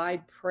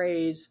provide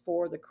praise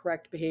for the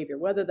correct behavior,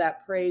 whether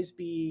that praise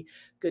be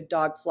good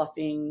dog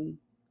fluffing,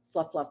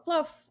 fluff, fluff,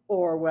 fluff,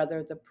 or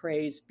whether the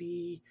praise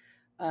be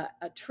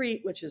a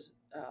treat, which is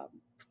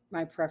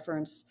my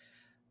preference,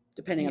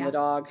 depending on the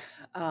dog,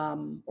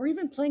 or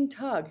even playing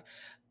tug.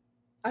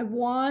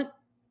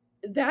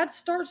 That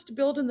starts to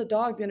build in the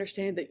dog the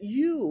understanding that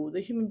you,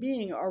 the human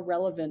being, are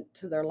relevant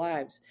to their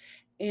lives.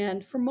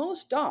 And for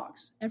most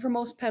dogs and for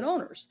most pet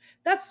owners,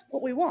 that's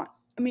what we want.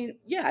 I mean,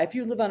 yeah, if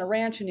you live on a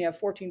ranch and you have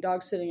 14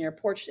 dogs sitting in your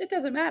porch, it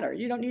doesn't matter.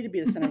 You don't need to be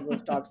the center of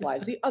those dogs'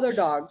 lives. The other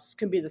dogs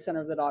can be the center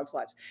of the dogs'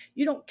 lives.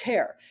 You don't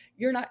care.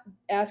 You're not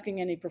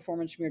asking any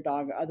performance from your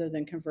dog other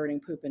than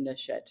converting poop into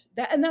shit.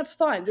 And that's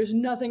fine. There's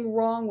nothing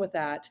wrong with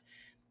that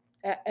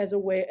as a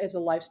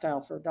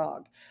lifestyle for a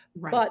dog.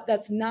 Right. But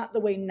that's not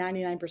the way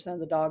 99% of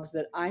the dogs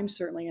that I'm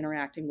certainly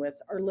interacting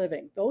with are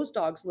living. Those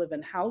dogs live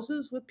in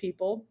houses with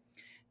people.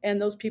 And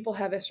those people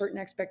have a certain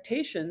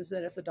expectations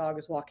that if the dog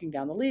is walking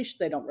down the leash,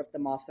 they don't rip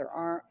them off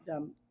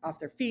off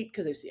their feet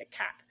because they see a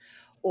cat,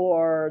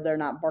 or they're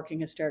not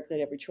barking hysterically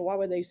at every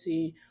chihuahua they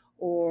see,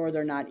 or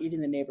they're not eating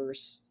the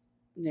neighbor's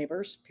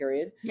neighbors,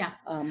 period. Yeah.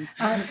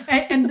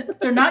 And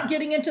they're not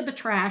getting into the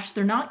trash.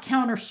 They're not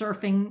counter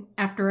surfing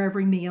after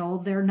every meal.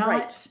 They're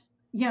not,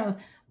 Right.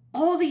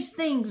 all these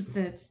things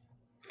that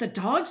the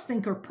dogs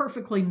think are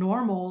perfectly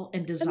normal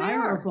and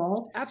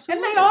desirable.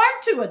 Absolutely. And they are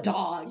to a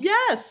dog.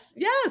 Yes.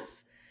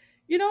 Yes.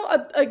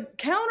 A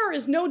counter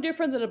is no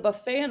different than a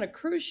buffet on a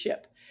cruise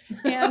ship.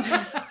 And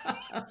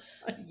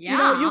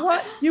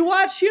you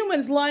watch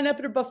humans line up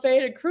at a buffet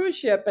at a cruise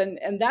ship,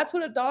 and that's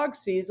what a dog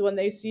sees when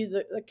they see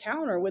the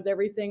counter with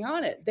everything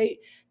on it. They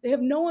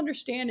have no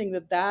understanding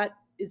that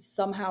is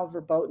somehow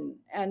verboten.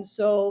 And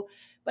so,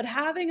 but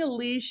having a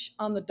leash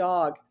on the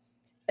dog,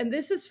 and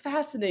this is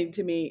fascinating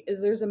to me,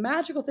 is there's a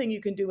magical thing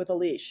you can do with a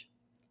leash.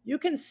 You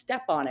can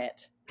step on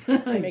it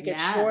to make it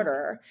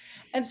shorter.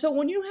 And so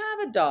when you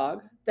have a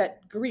dog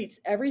that greets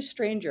every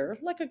stranger,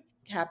 like a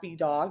happy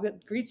dog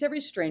that greets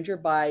every stranger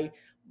by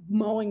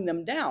mowing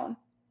them down,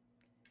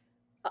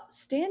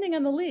 standing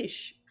on the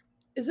leash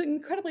is an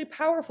incredibly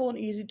powerful and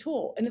easy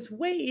tool. And it's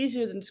way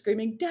easier than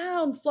screaming,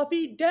 down,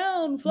 Fluffy,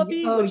 down,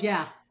 Fluffy. Oh,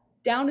 yeah.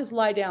 Down is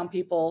lie down,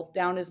 people.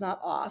 Down is not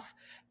off.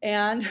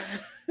 And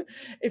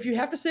if you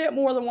have to say it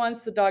more than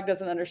once, the dog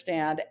doesn't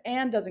understand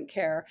and doesn't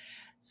care.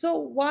 So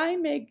why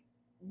make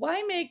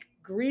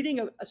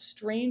greeting a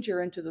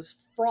stranger into this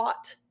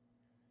fraught,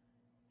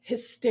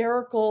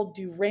 hysterical,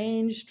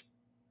 deranged,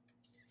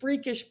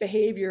 freakish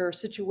behavior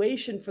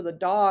situation for the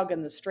dog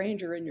and the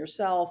stranger and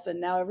yourself, and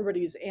now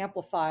everybody's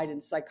amplified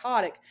and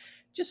psychotic?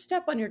 Just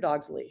step on your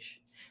dog's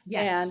leash.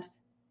 Yes.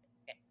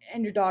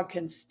 And your dog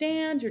can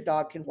stand, your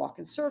dog can walk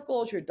in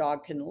circles, your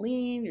dog can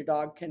lean, your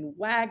dog can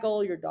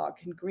waggle, your dog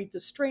can greet the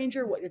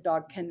stranger. What your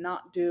dog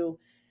cannot do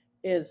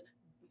is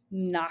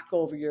knock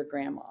over your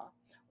grandma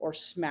or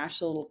smash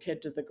the little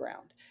kid to the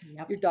ground.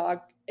 Yep. Your dog,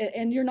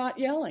 and you're not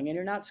yelling and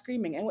you're not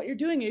screaming. And what you're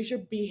doing is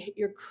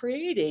you're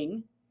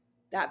creating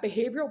that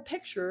behavioral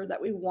picture that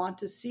we want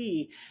to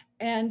see.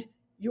 And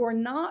you're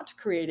not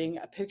creating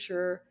a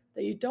picture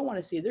that you don't want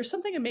to see. There's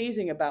something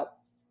amazing about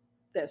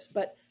this,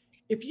 but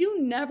if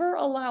you never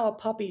allow a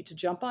puppy to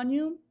jump on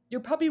you, your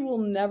puppy will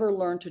never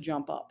learn to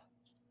jump up.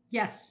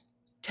 Yes.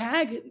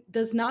 Tag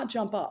does not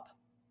jump up.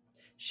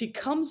 She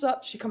comes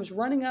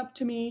running up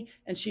to me,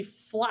 and she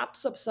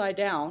flops upside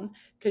down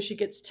because she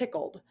gets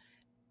tickled.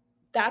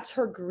 That's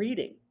her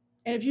greeting.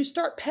 And if you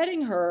start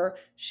petting her,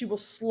 she will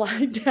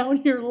slide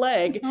down your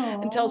leg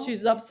until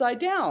she's upside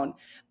down.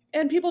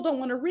 And people don't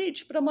want to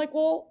reach, but I'm like,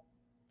 well,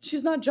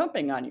 she's not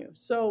jumping on you,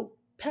 so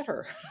pet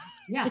her.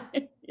 Yeah.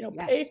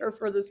 Pay her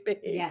for this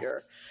behavior.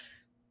 Yes.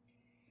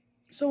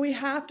 So we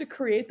have to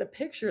create the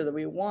picture that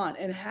we want.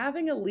 And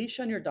having a leash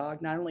on your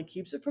dog not only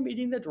keeps it from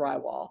eating the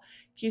drywall,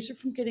 keeps it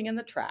from getting in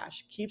the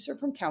trash, keeps it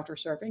from counter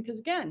surfing, because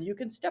again, you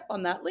can step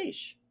on that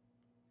leash.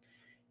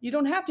 You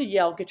don't have to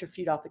yell, get your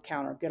feet off the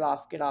counter, get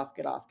off, get off,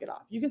 get off, get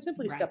off. You can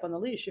simply step on the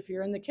leash. If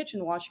you're in the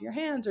kitchen washing your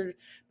hands or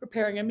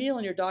preparing a meal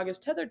and your dog is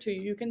tethered to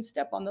you, you can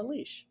step on the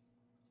leash.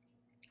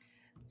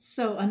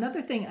 So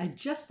another thing I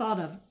just thought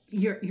of,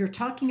 you're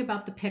talking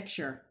about the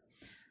picture.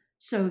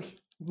 So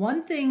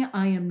one thing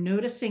I am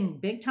noticing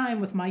big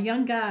time with my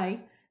young guy,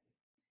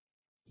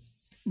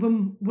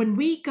 when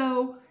we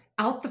go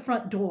out the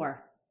front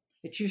door,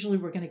 it's usually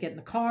we're going to get in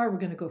the car, we're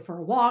going to go for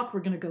a walk, we're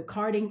going to go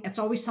karting. It's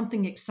always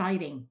something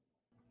exciting.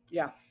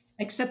 Yeah.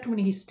 Except when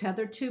he's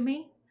tethered to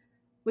me.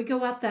 We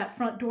go out that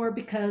front door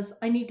because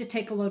I need to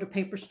take a load of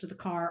papers to the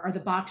car, or the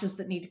boxes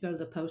that need to go to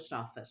the post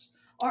office,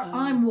 or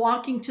I'm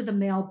walking to the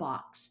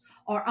mailbox,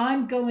 or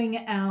I'm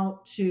going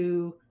out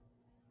to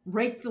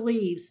rake the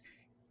leaves.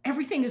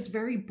 Everything is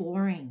very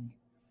boring.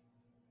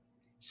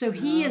 So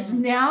he is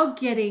now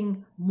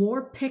getting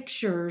more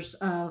pictures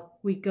of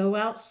we go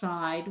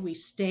outside, we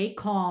stay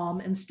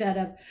calm, instead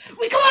of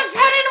we go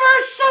outside and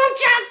we're so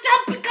jacked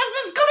up because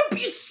it's going to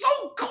be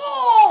so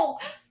cool.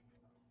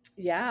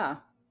 Yeah.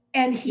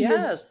 And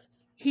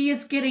he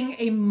is getting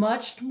a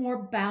much more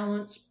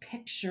balanced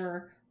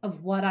picture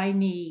of what I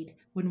need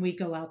when we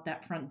go out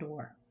that front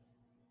door.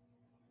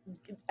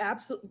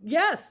 Absolutely.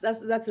 Yes,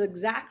 that's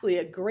exactly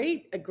a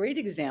great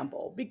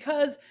example,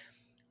 because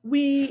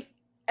you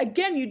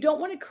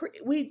don't want to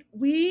create,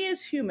 we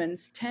as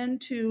humans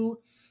tend to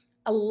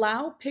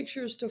allow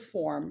pictures to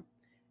form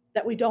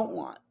that we don't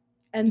want.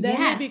 And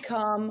then they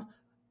become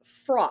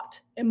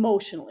fraught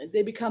emotionally.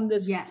 They become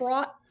this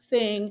fraught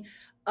thing.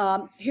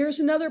 Here's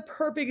another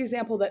perfect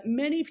example that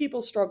many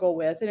people struggle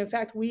with. And in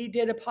fact, we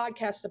did a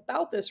podcast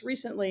about this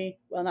recently.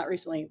 Well, not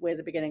recently, way at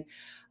the beginning,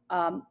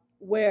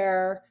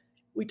 where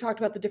we talked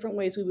about the different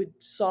ways we would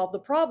solve the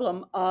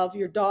problem of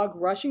your dog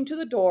rushing to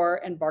the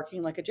door and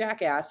barking like a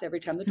jackass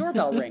every time the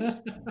doorbell rings.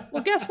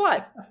 Well, guess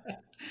what?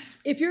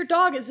 If your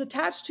dog is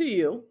attached to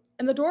you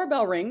and the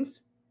doorbell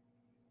rings,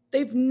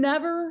 they've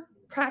never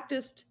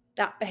practiced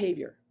that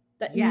behavior.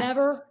 That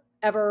never,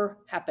 ever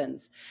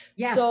happens.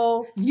 Yes.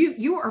 So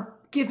you are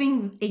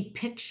giving a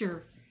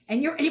picture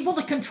and you're able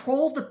to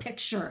control the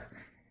picture.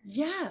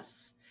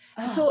 Yes.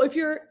 So if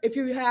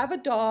you have a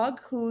dog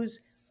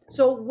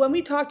so when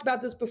we talked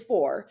about this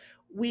before,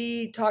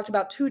 we talked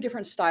about two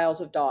different styles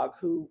of dog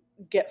who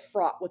get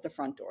fraught with the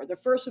front door. The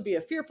first would be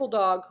a fearful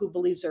dog who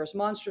believes there's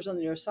monsters on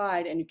the other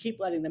side and you keep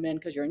letting them in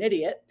because you're an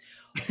idiot.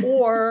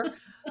 Or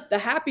the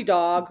happy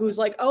dog who's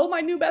like, oh,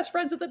 my new best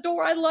friend's at the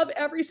door. I love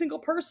every single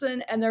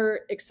person. And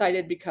they're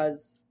excited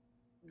because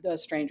the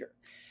stranger.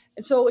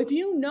 And so if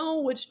you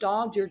know which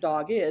dog your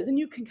dog is, and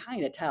you can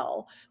kind of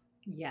tell,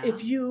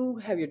 if you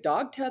have your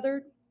dog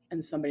tethered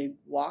and somebody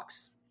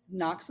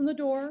knocks on the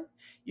door,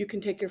 you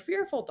can take your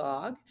fearful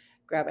dog,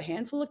 grab a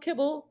handful of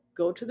kibble,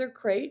 go to their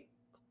crate,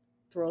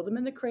 throw them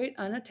in the crate,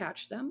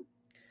 unattach them,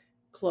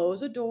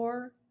 close a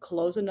door,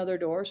 close another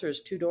door. So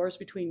there's 2 doors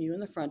between you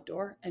and the front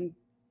door. And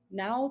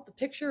now the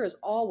picture is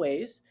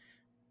always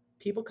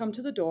people come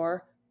to the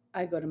door,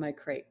 I go to my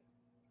crate.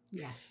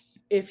 Yes.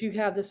 If you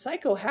have the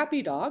psycho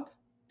happy dog,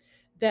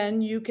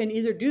 then you can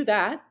either do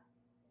that,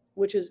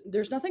 which is,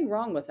 there's nothing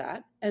wrong with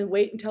that, and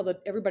wait until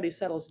everybody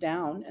settles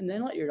down and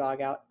then let your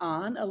dog out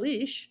on a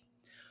leash.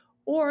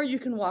 Or you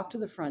can walk to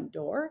the front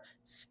door,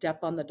 step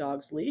on the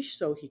dog's leash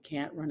so he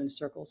can't run in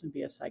circles and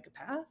be a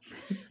psychopath,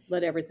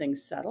 let everything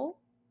settle.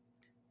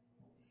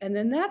 And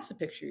then that's the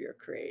picture you're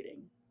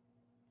creating.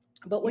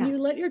 But when you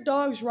let your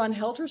dogs run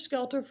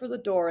helter-skelter for the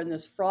door in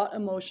this fraught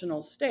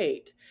emotional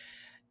state,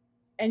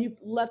 and you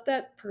let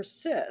that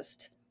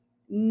persist,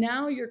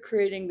 now you're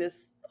creating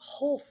this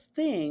whole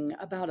thing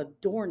about a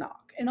door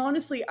knock. And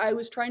honestly, I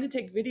was trying to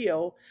take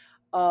video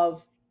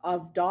of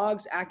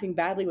dogs acting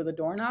badly with a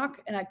door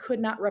knock, and I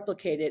could not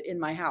replicate it in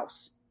my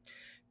house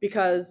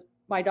because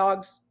my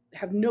dogs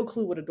have no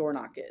clue what a door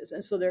knock is.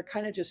 And so they're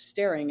kind of just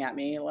staring at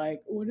me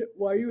like,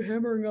 why are you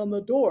hammering on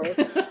the door?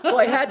 So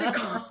I had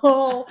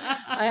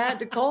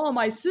to call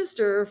my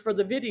sister for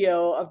the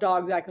video of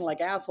dogs acting like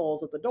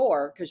assholes at the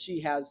door, because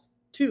she has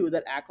 2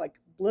 that act like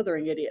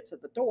blithering idiots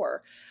at the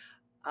door.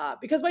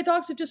 Because my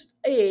dogs are just,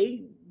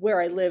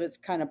 where I live, it's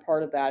kind of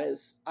part of that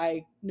is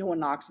no one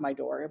knocks on my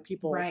door. And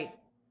people, right.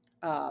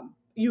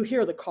 You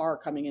hear the car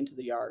coming into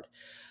the yard,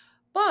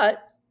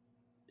 but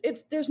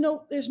it's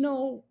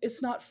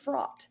not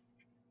fraught.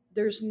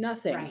 There's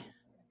nothing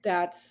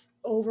that's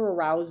over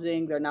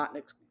arousing. They're not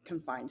in a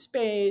confined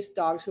space.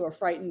 Dogs who are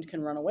frightened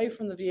can run away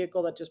from the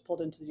vehicle that just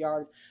pulled into the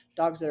yard.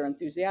 Dogs that are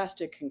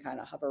enthusiastic can kind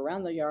of hover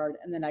around the yard,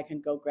 and then I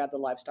can go grab the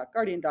livestock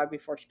guardian dog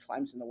before she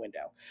climbs in the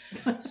window.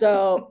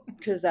 So,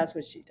 because that's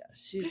what she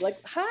does. She's like,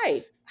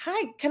 hi,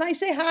 can I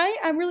say hi?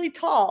 I'm really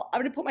tall. I'm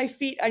going to put my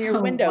feet on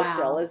your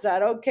windowsill. Wow. Is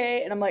that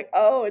okay? And I'm like,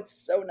 oh, it's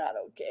so not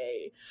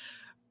okay.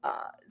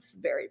 It's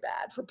very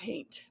bad for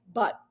paint.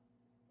 But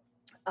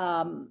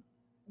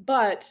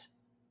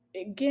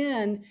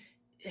again,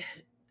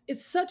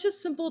 it's such a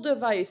simple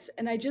device.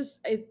 And I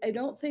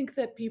don't think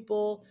that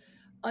people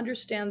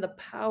understand the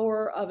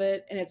power of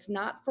it. And it's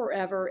not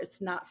forever.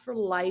 It's not for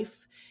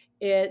life.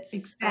 It's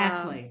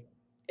exactly.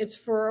 It's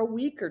for a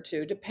week or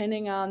 2,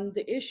 depending on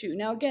the issue.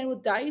 Now, again,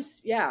 with Dice,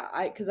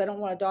 because I don't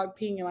want a dog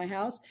peeing in my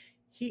house.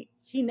 He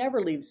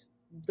never leaves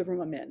the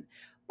room I'm in.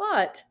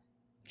 But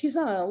he's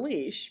not on a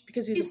leash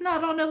because he's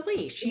not on a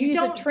leash. He's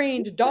a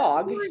trained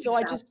dog. So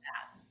I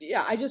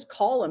just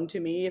call him to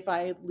me if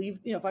I leave,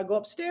 if I go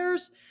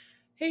upstairs,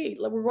 hey,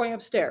 we're going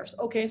upstairs.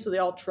 Okay. So they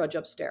all trudge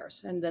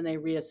upstairs and then they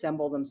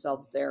reassemble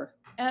themselves there.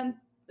 And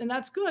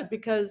that's good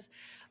because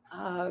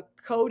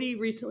Cody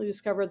recently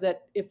discovered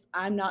that if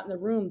I'm not in the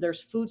room,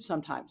 there's food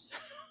sometimes.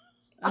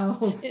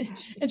 Oh.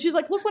 And she's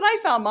like, look what I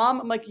found,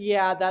 Mom. I'm like,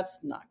 yeah,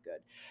 that's not good.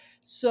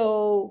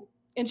 So,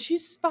 and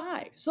she's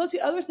 5. So that's the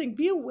other thing.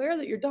 Be aware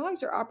that your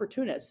dogs are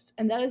opportunists.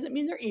 And that doesn't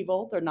mean they're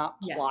evil. They're not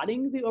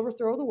plotting the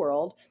overthrow of the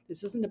world.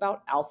 This isn't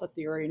about alpha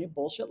theory or any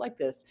bullshit like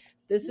this.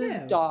 This is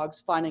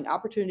dogs finding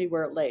opportunity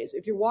where it lays.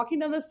 If you're walking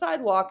down the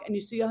sidewalk and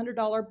you see a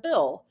 $100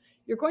 bill,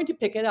 you're going to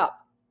pick it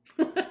up.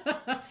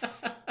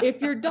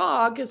 If your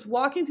dog is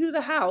walking through the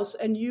house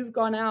and you've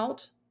gone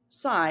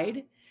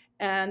outside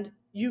and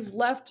you've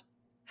left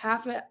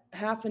half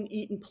an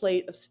eaten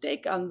plate of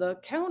steak on the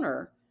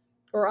counter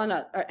or on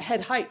a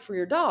head height for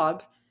your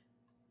dog,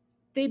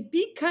 they'd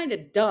be kind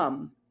of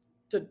dumb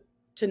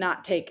to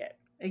not take it.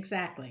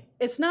 Exactly.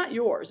 It's not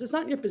yours. It's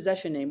not in your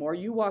possession anymore.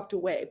 You walked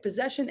away.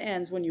 Possession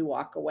ends when you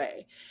walk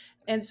away.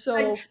 And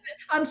so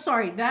I'm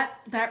sorry,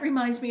 that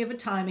reminds me of a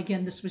time,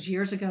 again, this was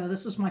years ago.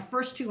 This was my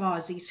first 2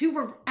 Aussies who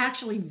were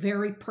actually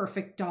very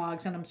perfect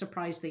dogs. And I'm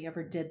surprised they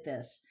ever did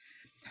this.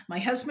 My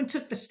husband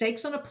took the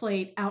steaks on a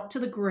plate out to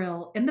the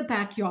grill in the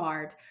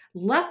backyard,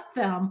 left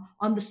them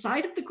on the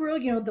side of the grill,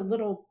 the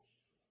little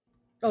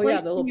the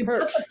little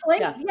perch.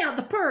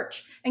 The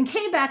perch, and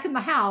came back in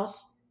the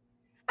house,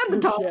 and the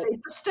dogs ate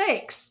the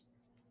steaks.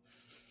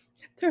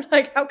 They're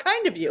like, how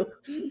kind of you.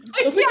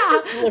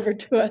 Just delivered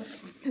to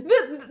us.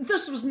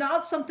 This was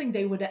not something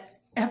they would have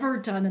ever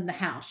done in the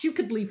house. You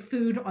could leave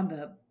food on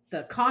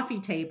the coffee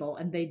table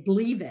and they'd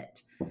leave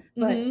it.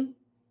 But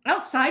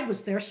outside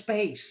was their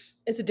space.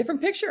 It's a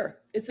different picture.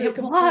 It's a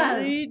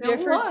completely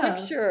different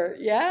picture.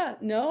 Yeah,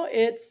 no,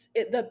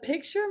 the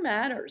picture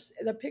matters.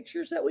 The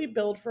pictures that we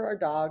build for our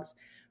dogs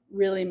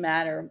really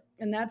matter.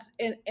 And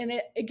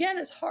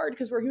it's hard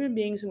because we're human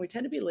beings and we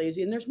tend to be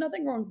lazy, and there's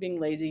nothing wrong with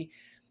being lazy,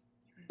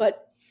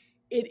 but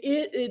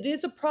it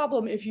is a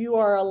problem if you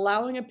are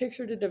allowing a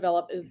picture to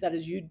develop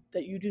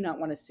that you do not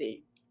want to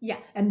see. Yeah,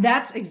 and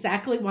that's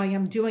exactly why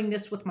I'm doing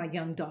this with my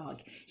young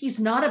dog. He's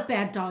not a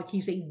bad dog.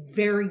 He's a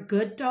very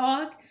good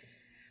dog,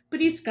 but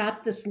he's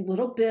got this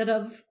little bit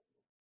of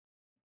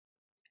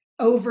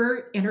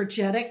over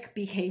energetic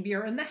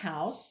behavior in the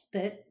house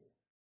that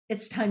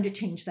it's time to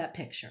change that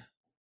picture.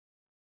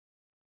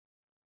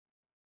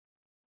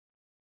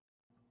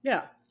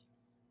 Yeah,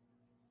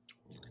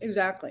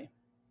 exactly.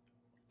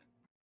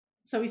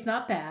 So he's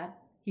not bad.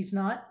 He's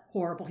not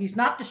horrible. He's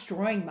not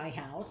destroying my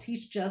house.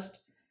 He's just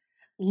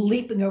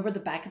leaping over the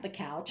back of the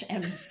couch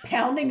and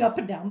pounding up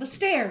and down the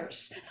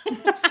stairs.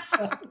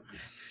 So,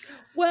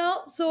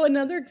 Well, so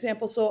another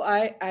example. So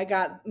I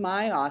got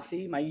my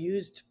Aussie, my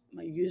used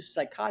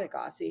psychotic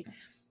Aussie,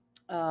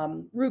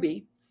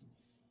 Ruby,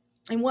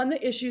 and one of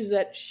the issues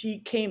that she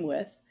came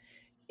with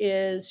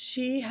is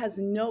she has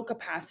no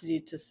capacity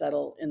to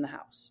settle in the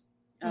house.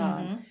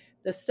 mhm.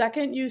 The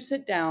second you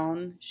sit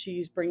down,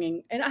 she's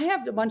bringing, and I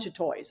have a bunch of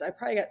toys. I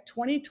probably got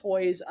 20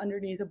 toys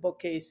underneath a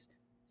bookcase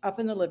up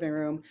in the living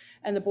room,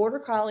 and the border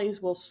collies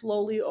will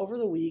slowly over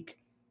the week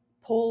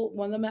pull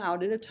one of them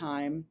out at a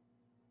time,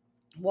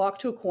 walk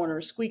to a corner,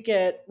 squeak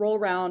it, roll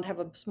around, have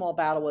a small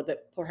battle with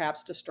it,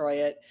 perhaps destroy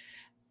it.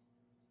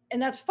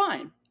 And that's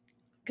fine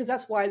because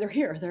that's why they're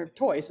here. They're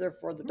toys, they're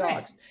for the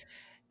Right.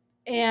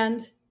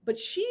 dogs. But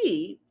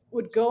she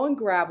would go and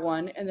grab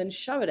one and then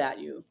shove it at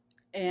you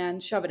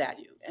and shove it at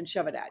you and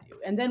shove it at you.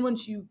 And then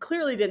once you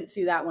clearly didn't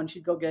see that one,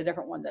 she'd go get a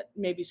different one that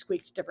maybe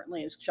squeaked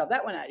differently and shove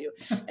that one at you.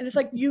 And it's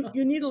like, you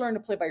need to learn to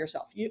play by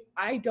yourself.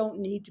 I don't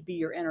need to be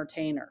your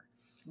entertainer.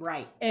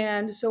 Right.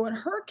 And so in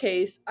her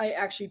case, I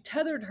actually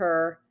tethered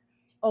her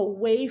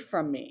away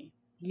from me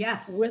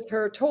Yes. with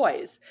her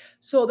toys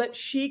so that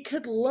she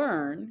could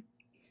learn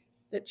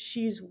that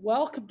she's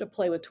welcome to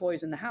play with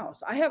toys in the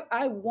house.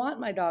 I want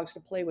my dogs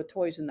to play with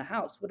toys in the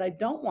house. What I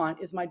don't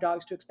want is my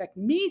dogs to expect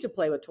me to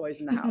play with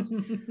toys in the house.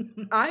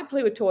 I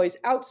play with toys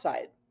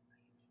outside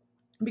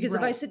because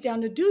if I Right. sit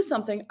down to do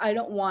something, I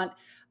don't want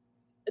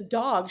a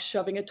dog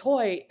shoving a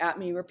toy at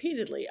me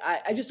repeatedly.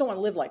 I just don't want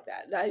to live like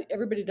that.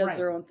 Everybody does Right.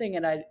 their own thing,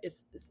 and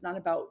it's not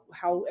about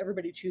how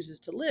everybody chooses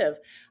to live.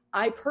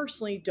 I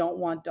personally don't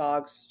want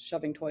dogs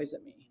shoving toys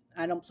at me.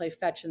 I don't play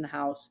fetch in the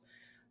house,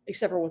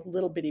 except for with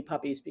little bitty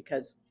puppies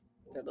because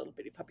they're little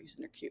bitty puppies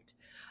and they're cute.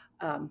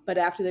 But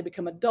after they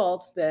become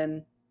adults,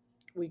 then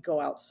we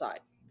go outside.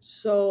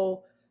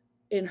 So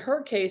in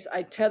her case,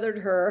 I tethered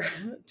her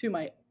to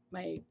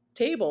my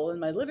table in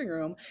my living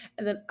room,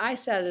 and then I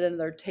sat at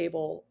another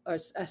table, or I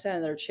sat in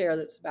another chair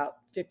that's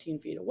about 15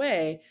 feet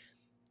away,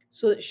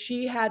 so that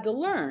she had to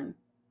learn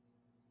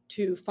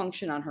to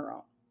function on her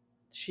own.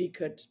 She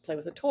could play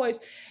with the toys,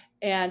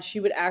 and she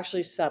would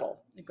actually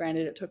settle.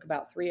 Granted, it took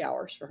about 3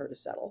 hours for her to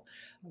settle.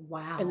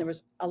 Wow. And there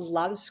was a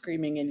lot of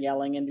screaming and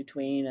yelling in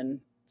between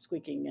and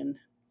squeaking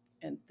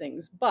and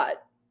things.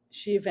 But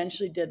she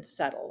eventually did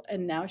settle.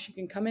 And now she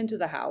can come into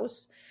the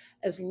house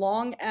as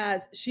long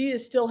as she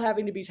is still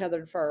having to be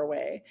tethered far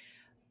away.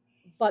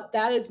 But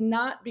that is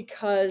not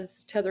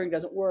because tethering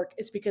doesn't work.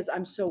 It's because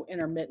I'm so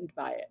intermittent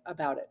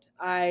about it.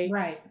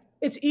 Right.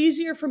 It's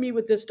easier for me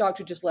with this dog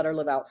to just let her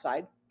live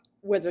outside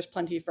where there's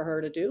plenty for her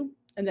to do.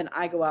 And then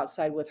I go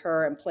outside with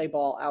her and play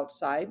ball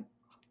outside.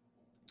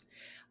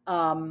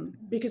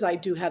 Because I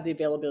do have the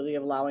availability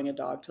of allowing a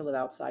dog to live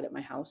outside at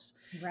my house.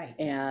 Right.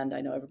 And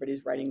I know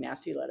everybody's writing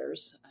nasty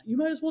letters. You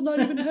might as well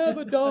not even have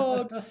a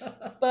dog.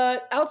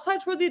 But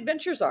outside's where the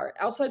adventures are.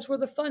 Outside's where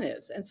the fun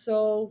is. And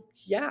so,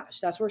 yeah,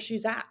 that's where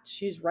she's at.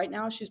 She's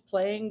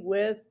playing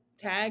with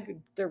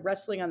tag. They're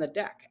wrestling on the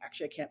deck.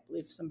 Actually, I can't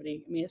believe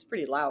it's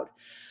pretty loud.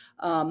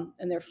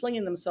 And they're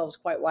flinging themselves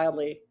quite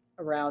wildly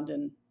around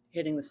and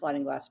hitting the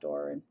sliding glass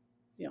door and,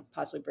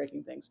 possibly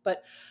breaking things.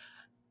 But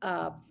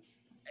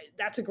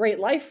that's a great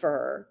life for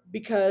her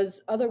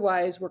because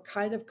otherwise we're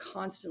kind of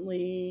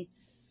constantly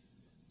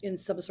in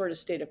some sort of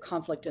state of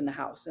conflict in the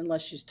house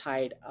unless she's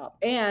tied up.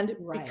 And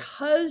Right.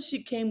 because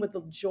she came with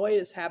the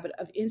joyous habit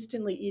of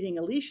instantly eating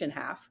a leash in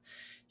half,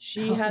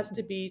 she has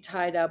to be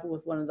tied up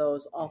with one of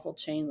those awful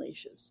chain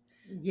leashes.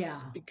 Yeah.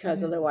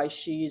 Because otherwise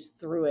she's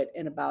through it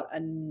in about a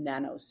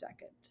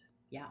nanosecond.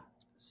 Yeah.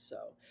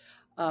 So,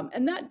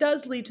 and that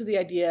does lead to the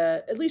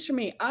idea, at least for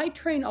me, I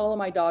train all of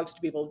my dogs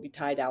to be able to be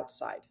tied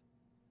outside.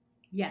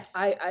 Yes.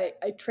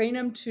 I train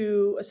them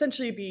to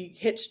essentially be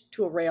hitched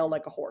to a rail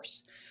like a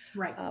horse.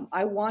 Right.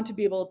 I want to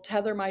be able to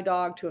tether my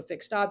dog to a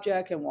fixed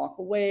object and walk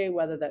away,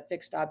 whether that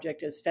fixed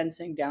object is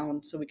fencing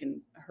down so we can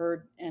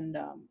herd. And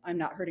I'm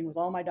not herding with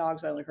all my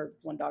dogs. I only herd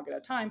with one dog at a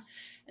time.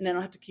 And then I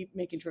don't have to keep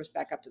making trips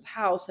back up to the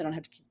house. I don't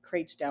have to keep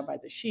crates down by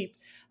the sheep.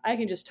 I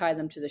can just tie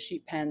them to the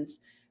sheep pens,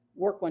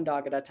 work one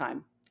dog at a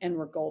time, and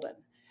we're golden.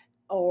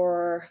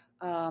 Or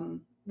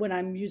when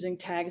I'm using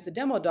Tag as a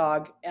demo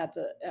dog at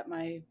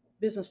my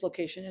business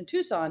location in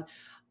Tucson,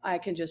 I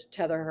can just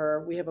tether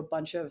her. We have a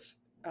bunch of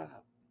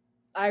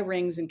eye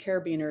rings and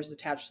carabiners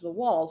attached to the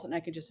walls, and I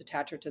can just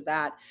attach her to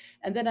that.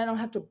 And then I don't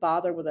have to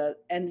bother with an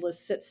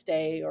endless sit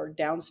stay or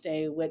down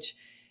stay, which,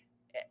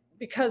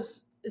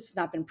 because it's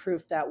not been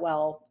proof that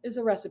well is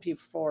a recipe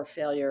for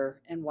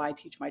failure, and why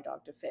teach my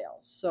dog to fail.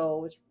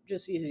 So it's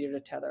just easier to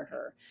tether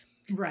her.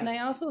 And I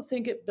Right. also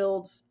think it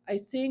builds, I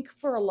think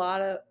for a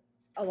lot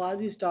of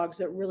these dogs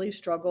that really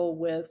struggle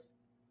with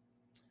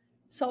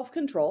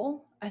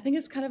self-control, I think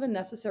it's kind of a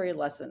necessary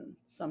lesson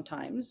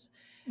sometimes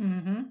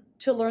Mm-hmm.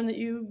 to learn that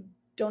you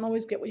don't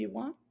always get what you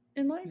want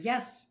in life.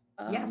 Yes.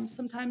 Yes.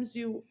 Sometimes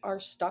you are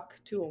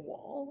stuck to a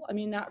wall. I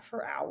mean, not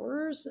for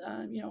hours,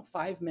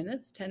 5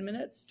 minutes, 10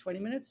 minutes, 20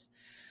 minutes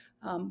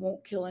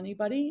won't kill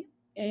anybody.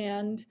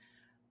 And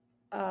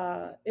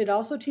it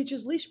also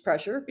teaches leash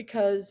pressure,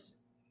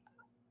 because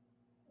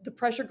the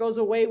pressure goes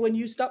away when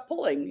you stop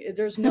pulling. You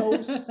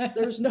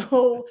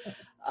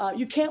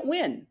can't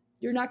win.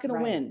 You're not going to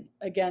Right. win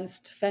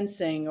against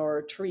fencing or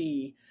a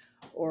tree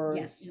or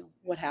Yes.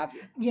 what have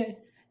you. Yeah.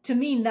 To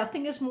me,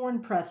 nothing is more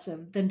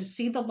impressive than to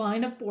see the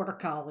line of border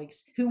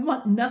collies who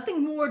want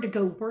nothing more to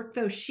go work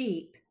those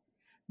sheep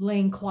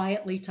laying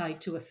quietly tied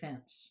to a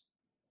fence.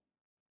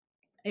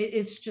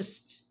 It's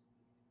just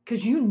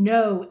because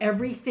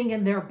everything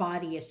in their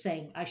body is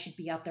saying, I should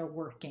be out there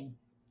working.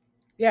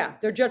 Yeah,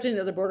 they're judging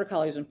the other border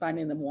collies and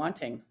finding them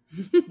wanting.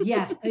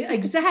 Yes,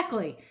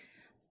 exactly.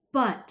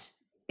 But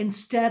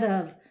instead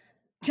of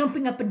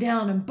jumping up and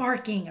down and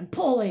barking and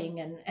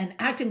pulling and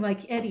acting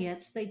like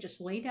idiots, they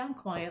just lay down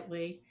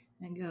quietly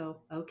and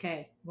go,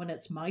 okay, when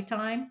it's my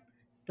time,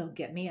 they'll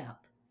get me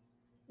up.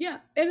 Yeah,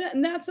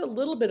 and that's a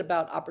little bit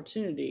about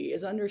opportunity,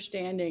 is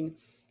understanding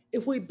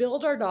if we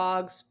build our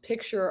dog's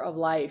picture of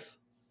life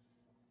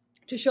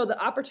to show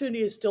that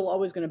opportunity is still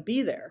always going to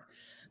be there.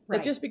 That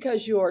Right. just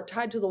because you're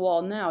tied to the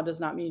wall now does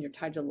not mean you're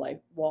tied to the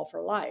wall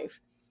for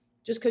life.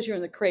 Just because you're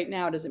in the crate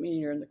now doesn't mean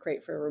you're in the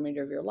crate for the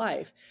remainder of your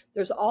life.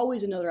 There's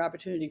always another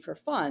opportunity for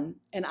fun,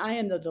 and I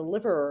am the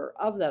deliverer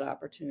of that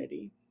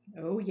opportunity.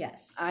 Oh,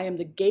 yes. I am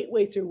the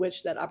gateway through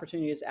which that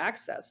opportunity is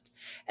accessed.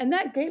 And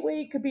that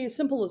gateway could be as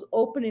simple as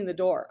opening the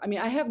door. I mean,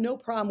 I have no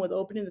problem with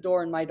opening the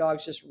door and my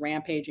dogs just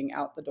rampaging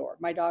out the door.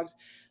 My dogs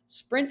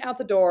sprint out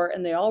the door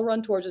and they all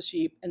run towards the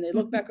sheep and they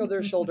look back over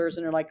their shoulders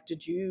and they're like,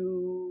 did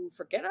you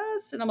forget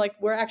us? And I'm like,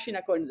 we're actually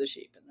not going to the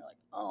sheep. And they're like,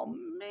 oh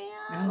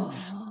man.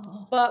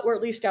 Oh. But we're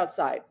at least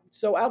outside.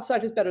 So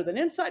outside is better than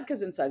inside,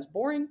 because inside is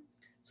boring.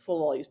 It's full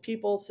of all these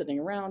people sitting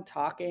around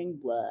talking,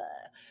 blah.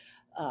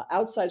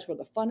 Outside is where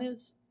the fun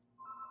is.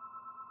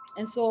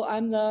 And so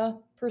I'm the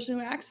person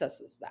who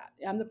accesses that.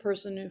 I'm the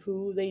person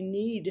who they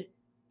need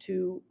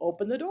to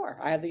open the door.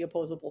 I have the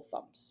opposable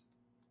thumbs.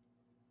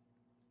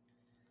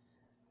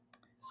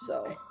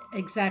 So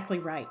Exactly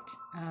right.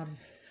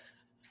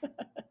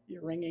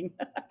 you're ringing.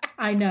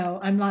 I know.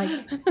 I'm like,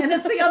 and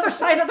it's the other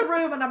side of the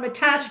room, and I'm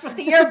attached with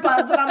the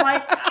earbuds, and I'm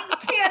like, I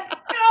can't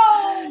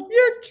go.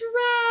 You're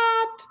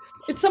trapped.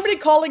 It's somebody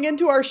calling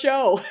into our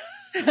show.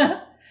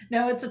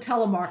 No, it's a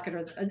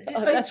telemarketer.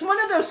 It's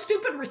one of those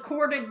stupid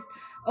recorded.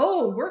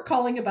 Oh, we're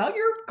calling about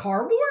your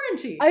car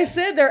warranty. I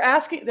said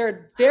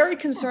they're very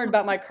concerned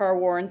about my car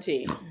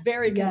warranty.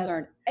 Very Yes.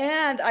 concerned.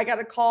 And I got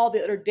a call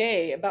the other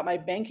day about my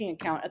banking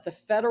account at the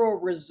Federal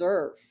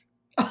Reserve.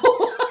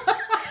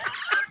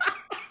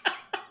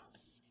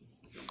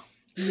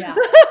 Yeah.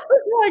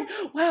 Like,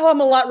 wow, I'm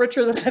a lot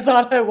richer than I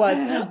thought I was.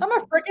 I'm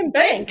a freaking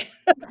bank.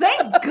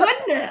 Thank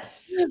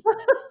goodness.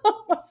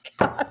 Oh my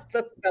God,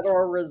 the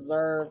Federal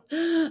Reserve.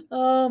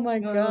 Oh my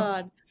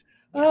God.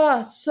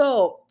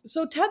 So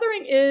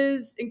tethering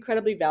is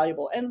incredibly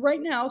valuable. And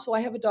right now, so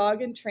I have a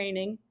dog in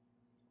training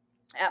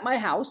at my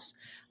house.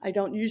 I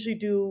don't usually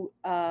do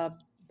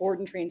board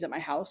and trains at my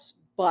house,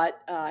 but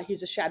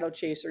he's a shadow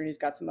chaser and he's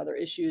got some other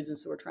issues. And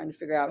so we're trying to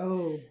figure out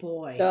Oh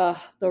boy.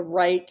 the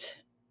right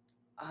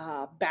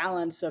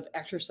balance of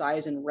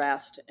exercise and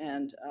rest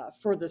and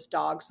for this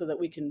dog so that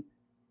we can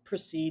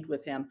proceed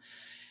with him.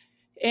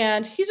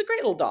 And he's a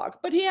great little dog,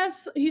 but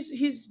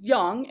he's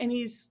young and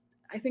he's,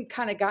 I think,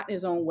 kind of gotten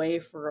his own way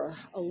for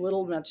a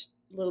little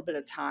bit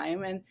of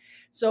time. And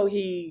so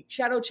he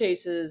shadow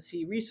chases,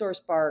 he resource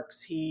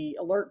barks, he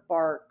alert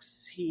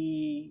barks,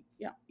 he's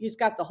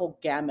got the whole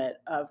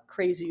gamut of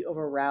crazy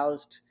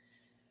overroused.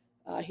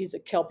 He's a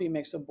Kelpie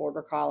mix of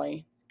border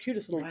collie,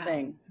 cutest little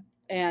thing.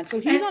 And so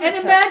he's and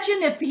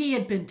imagine if he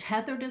had been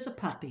tethered as a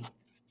puppy.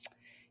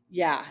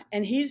 Yeah,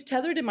 and he's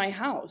tethered in my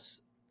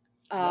house.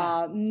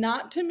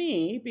 Not to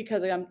me,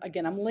 because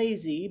I'm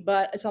lazy,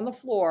 but it's on the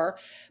floor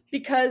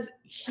because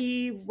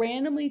he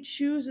randomly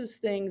chooses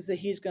things that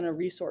he's going to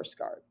resource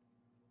guard.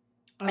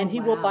 And he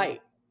will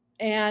bite.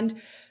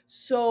 And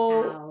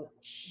so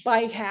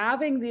by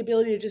having the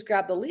ability to just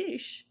grab the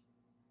leash,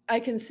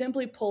 I can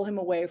simply pull him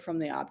away from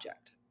the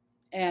object.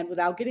 And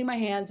without getting my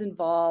hands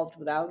involved,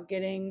 without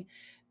getting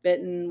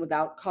bitten,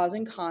 without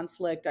causing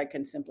conflict, I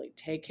can simply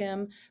take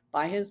him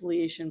by his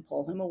leash and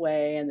pull him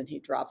away, and then he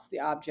drops the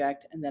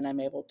object, and then I'm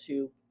able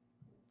to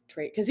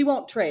trade, because he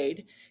won't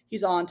trade.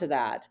 He's on to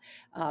that.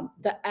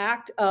 The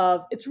act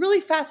of, it's really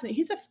fascinating.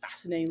 He's a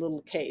fascinating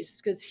little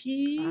case because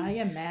I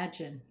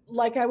imagine,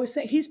 like I was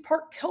saying, he's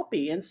part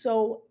Kelpie, and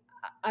so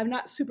I'm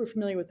not super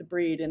familiar with the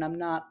breed, and I'm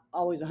not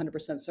always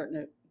 100%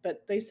 certain,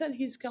 but they said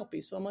he's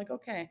Kelpie, so I'm like,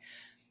 okay.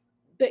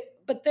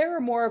 but they're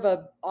more of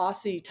a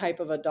Aussie type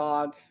of a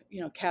dog,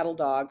 cattle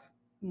dog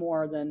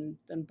more than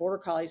border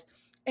collies.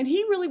 And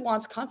he really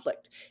wants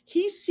conflict.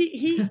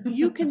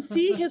 You can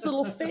see his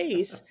little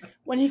face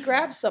when he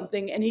grabs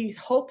something and he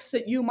hopes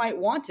that you might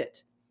want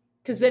it,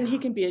 because then he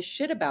can be a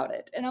shit about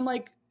it. And I'm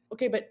like,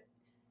 okay, but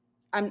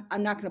I'm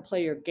not going to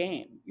play your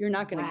game. You're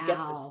not going to get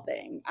this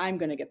thing. I'm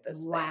going to get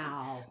this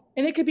thing.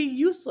 And it could be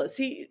useless.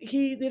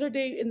 He the other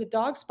day in the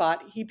dog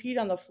spot, he peed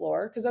on the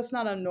floor, because that's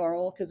not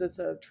abnormal, because it's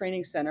a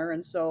training center,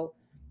 and so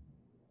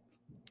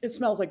it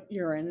smells like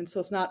urine, and so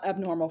it's not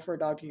abnormal for a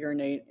dog to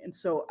urinate. And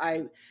so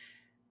I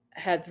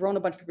had thrown a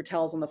bunch of paper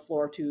towels on the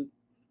floor to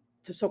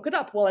soak it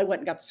up while I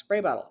went and got the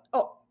spray bottle.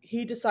 Oh,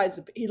 he decides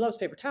that he loves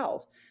paper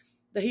towels,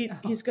 that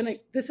he's gonna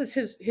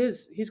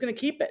he's gonna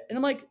keep it. And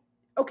I'm like,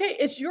 okay,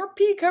 it's your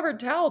pee covered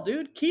towel,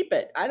 dude. Keep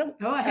it.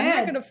 Go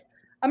ahead.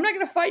 I'm not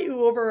gonna fight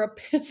you over a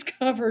piss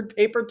covered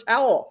paper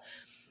towel.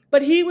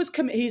 But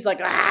he's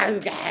like,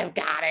 I've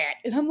got it.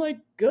 And I'm like,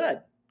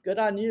 good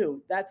on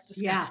you. That's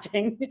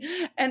disgusting.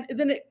 Yeah. And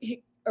then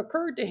it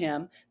occurred to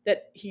him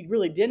that he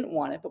really didn't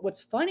want it. But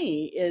what's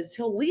funny is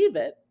he'll leave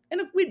it.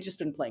 And we'd just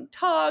been playing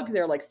tug.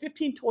 There are like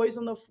 15 toys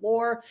on the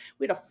floor.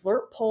 We had a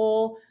flirt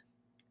pole.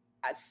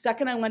 The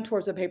second I went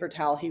towards a paper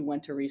towel, he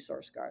went to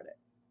resource guard it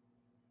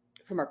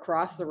from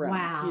across the room.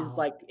 Wow. He's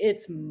like,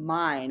 it's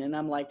mine. And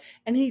I'm like,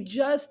 and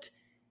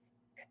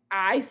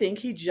I think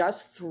he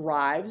just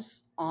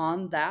thrives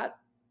on that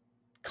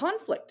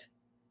conflict.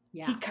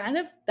 Yeah.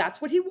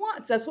 That's what he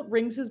wants. That's what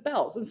rings his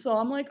bells. And so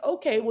I'm like,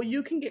 okay, well,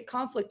 you can get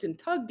conflict in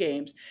tug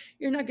games.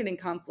 You're not getting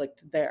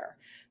conflict there.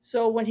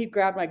 So when he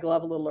grabbed my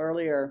glove a little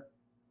earlier,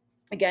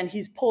 again,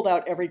 he's pulled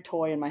out every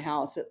toy in my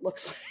house. It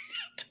looks like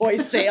a toy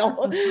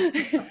sale.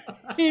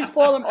 He's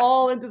pulled them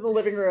all into the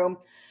living room.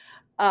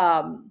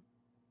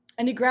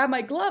 And he grabbed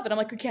my glove, and I'm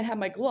like, we can't have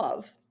my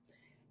glove.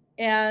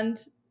 And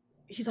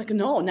he's like,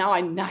 no, now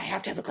I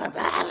have to have the glove.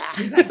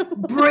 He's like,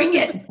 bring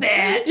it,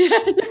 bitch.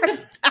 Yeah,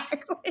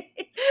 exactly.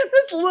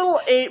 This little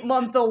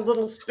 8-month-old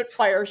little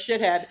Spitfire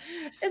shithead.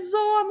 And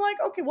so I'm like,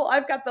 okay, well,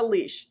 I've got the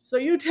leash. So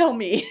you tell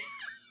me.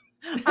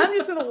 I'm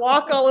just going to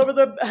walk all over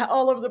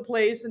the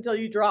place until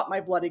you drop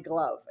my bloody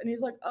glove. And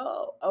he's like,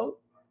 oh,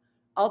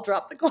 I'll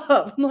drop the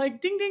glove. I'm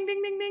like, ding, ding,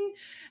 ding, ding, ding.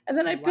 And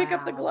then I pick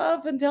up the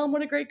glove and tell him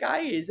what a great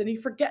guy he is. And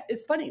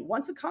it's funny.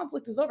 Once the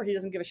conflict is over, he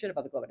doesn't give a shit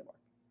about the glove anymore.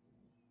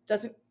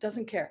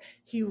 Doesn't care.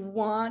 He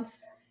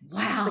wants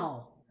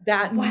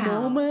that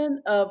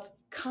moment of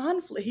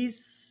conflict.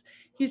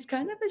 He's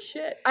kind of a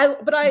shit.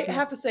 But I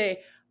have to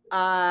say,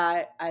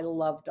 I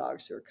love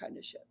dogs who are kind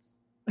of shits.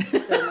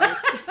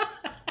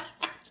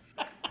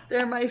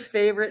 They're my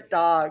favorite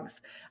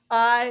dogs.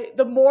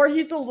 The more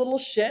he's a little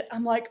shit,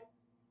 I'm like,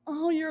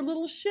 oh, you're a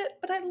little shit,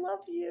 but I love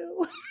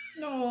you.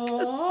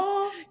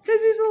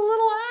 Because he's a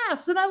little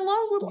ass, and I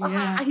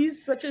love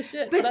he's such a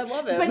shit, but I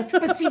love him.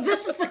 But see,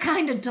 this is the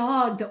kind of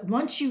dog that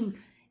once you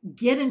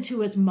get into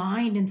his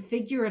mind and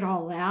figure it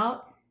all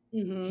out,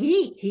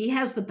 he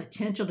has the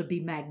potential to be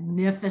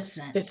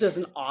magnificent. This is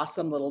an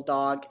awesome little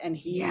dog, and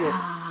he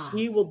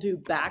will do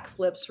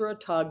backflips for a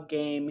tug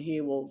game.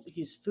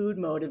 He's food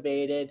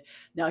motivated.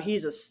 Now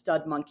he's a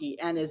stud monkey,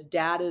 and his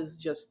dad is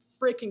just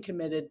freaking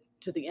committed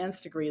to the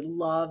nth degree.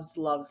 Loves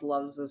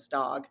this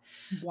dog.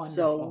 Wonderful.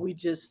 So we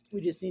just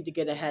need to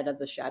get ahead of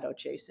the shadow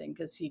chasing,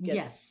 because he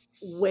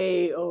gets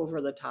way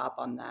over the top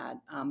on that.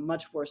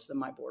 Much worse than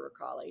my border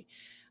collie.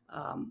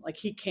 Like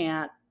he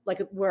can't. Like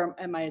where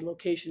at my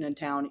location in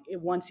town,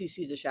 once he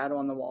sees a shadow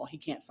on the wall, he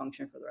can't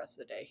function for the rest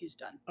of the day. He's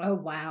done. Oh,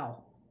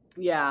 wow.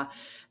 Yeah.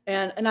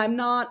 And I'm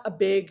not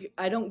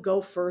I don't go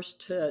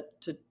first to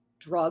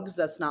drugs.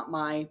 That's not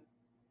my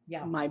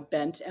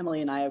bent.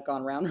 Emily and I have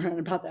gone round and round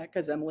about that,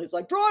 because Emily's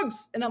like,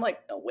 drugs. And I'm like,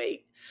 no,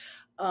 wait.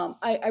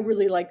 I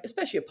really like,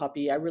 especially a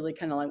puppy, I really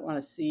kind of want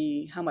to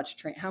see how much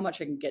I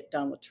can get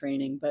done with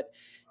training. But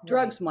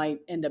drugs might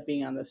end up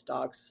being on this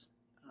dog's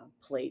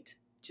plate,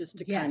 just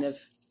to kind of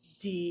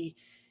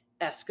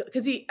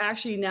because he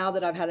actually, now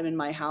that I've had him in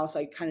my house,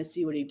 I kind of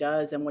see what he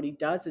does. And what he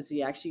does is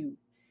he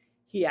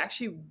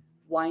actually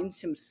winds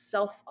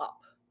himself up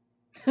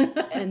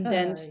and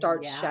then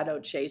starts shadow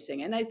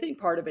chasing. And I think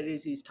part of it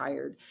is he's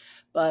tired,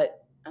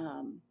 but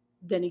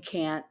then he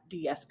can't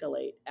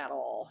de-escalate at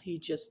all.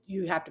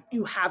 You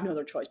have no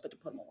other choice but to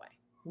put him away.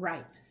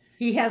 Right.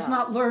 He has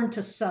not learned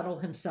to settle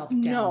himself down.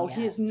 No,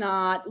 he has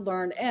not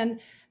learned.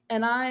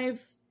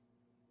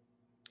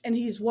 And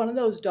he's one of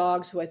those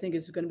dogs who I think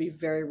is going to be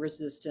very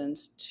resistant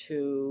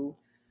to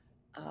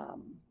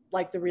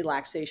like the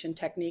relaxation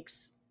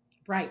techniques.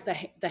 Right.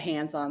 The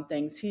hands-on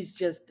things. He's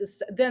just,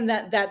 then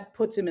that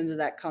puts him into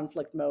that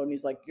conflict mode. And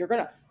he's like, you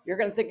think you're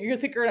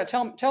going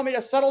to tell me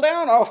to settle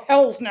down? Oh,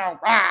 hell's no.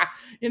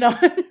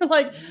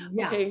 Like,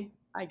 okay,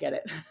 I get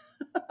it.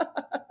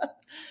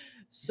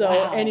 So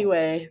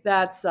anyway,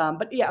 that's,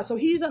 but yeah, so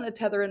he's on a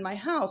tether in my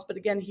house, but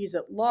again, he's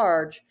at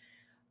large.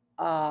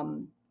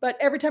 But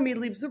every time he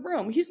leaves the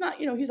room, he's not,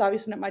 he's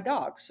obviously not my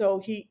dog.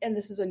 So and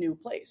this is a new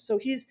place. So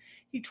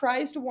he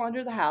tries to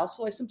wander the house.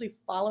 So I simply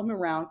follow him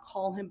around,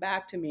 call him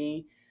back to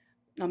me.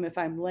 If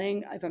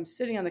I'm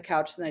sitting on the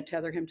couch, then I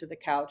tether him to the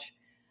couch.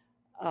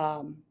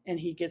 And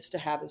he gets to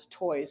have his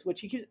toys,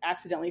 which he keeps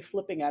accidentally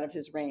flipping out of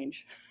his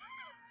range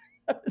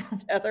of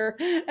his tether,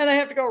 and I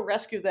have to go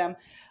rescue them.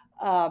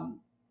 Um,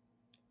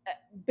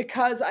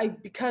 because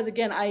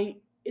again,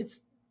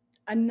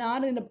 I'm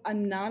not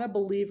a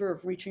believer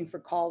of reaching for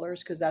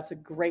collars, because that's a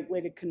great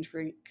way to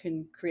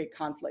can create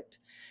conflict,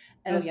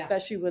 and Oh yeah.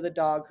 especially with a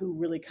dog who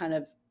really kind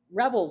of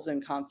revels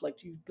in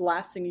conflict. The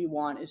last thing you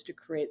want is to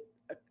create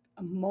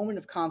a moment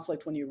of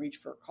conflict when you reach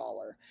for a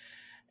collar,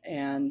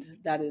 and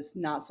that is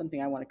not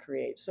something I want to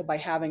create. So by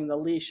having the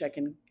leash, I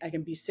can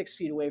be 6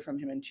 feet away from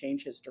him and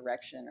change his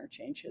direction or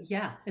change his.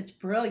 Yeah, it's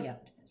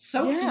brilliant.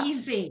 So Yeah.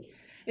 easy.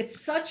 It's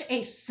such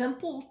a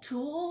simple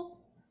tool.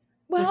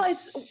 Well, with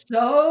it's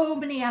so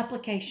many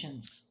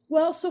applications.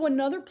 Well, so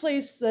another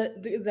place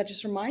that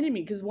just reminded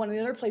me, because one of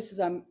the other places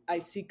I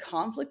see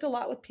conflict a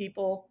lot with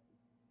people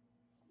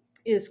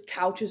is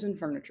couches and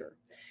furniture.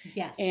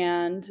 Yes.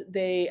 And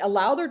they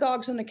allow their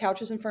dogs on the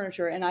couches and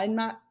furniture, and I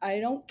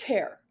don't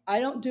care. I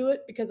don't do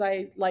it because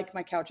I like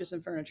my couches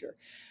and furniture.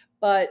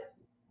 But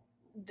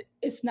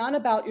it's not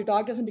about, your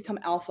dog doesn't become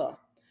alpha,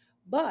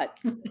 but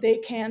they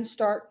can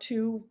start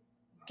to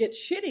get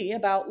shitty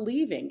about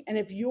leaving. And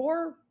if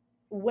your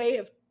way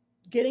of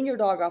getting your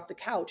dog off the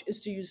couch is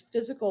to use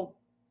physical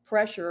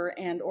pressure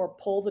and or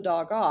pull the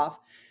dog off,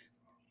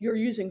 you're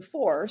using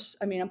force.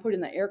 I mean, I'm putting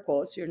the air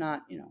quotes. You're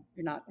not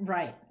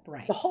right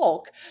the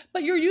Hulk,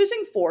 but you're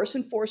using force,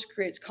 and force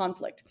creates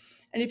conflict.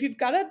 And if you've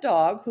got a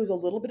dog who's a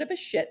little bit of a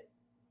shit,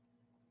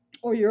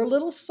 or you're a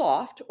little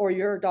soft, or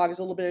your dog is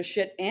a little bit of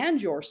shit and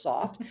you're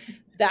soft,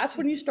 that's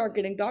when you start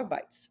getting dog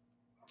bites.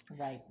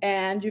 Right.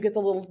 And you get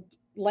the little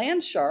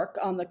land shark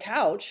on the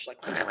couch, like,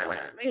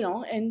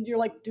 and you're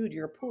like, dude,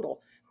 you're a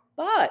poodle.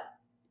 But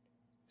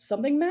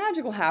something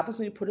magical happens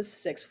when you put a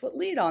 6-foot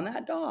lead on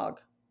that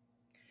dog.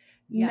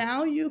 Yeah.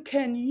 Now you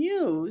can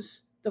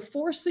use the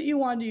force that you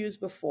wanted to use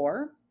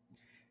before,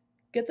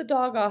 get the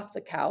dog off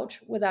the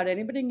couch without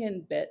anybody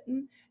getting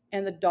bitten,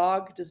 and the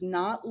dog does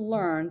not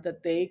learn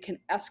that they can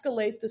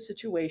escalate the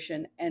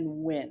situation and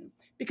win.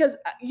 Because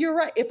you're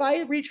right, if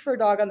I reach for a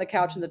dog on the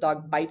couch and the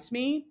dog bites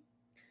me,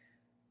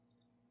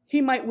 he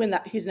might win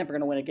that. He's never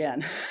going to win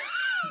again.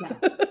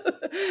 Yeah.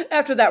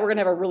 After that, we're going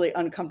to have a really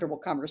uncomfortable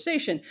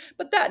conversation.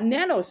 But that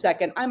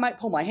nanosecond, I might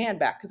pull my hand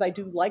back, because I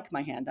do like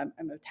my hand.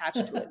 I'm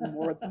attached to it in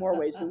more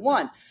ways than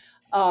one.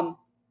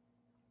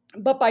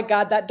 But by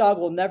God, that dog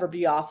will never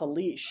be off a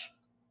leash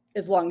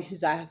as long as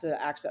he has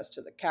access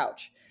to the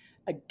couch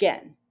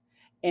again.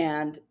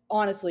 And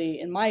honestly,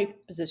 in my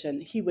position,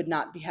 he would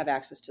not have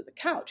access to the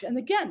couch. And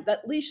again,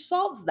 that leash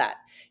solves that.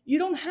 You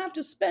don't have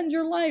to spend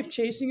your life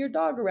chasing your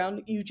dog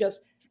around. You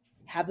just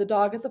have the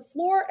dog at the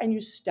floor and you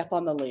step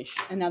on the leash.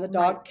 And now the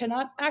dog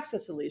cannot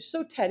access the leash.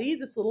 So Teddy,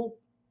 this little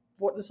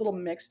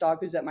mixed dog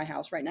who's at my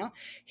house right now,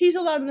 he's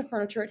allowed in the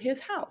furniture at his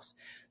house.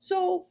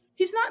 So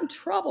he's not in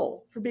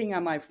trouble for being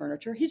on my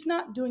furniture. He's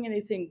not doing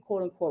anything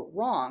quote unquote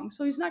wrong.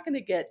 So he's not going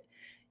to get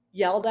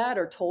yelled at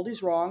or told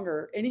he's wrong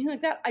or anything like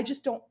that.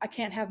 I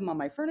can't have him on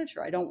my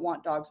furniture. I don't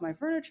want dogs on my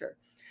furniture.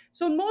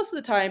 So most of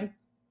the time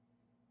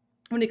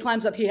when he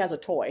climbs up, he has a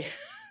toy.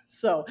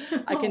 So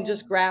I can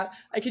just grab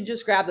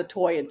the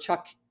toy and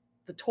chuck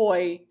the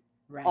toy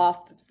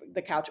off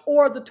the couch,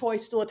 or the toy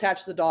still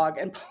attached to the dog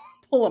and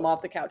pull him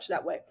off the couch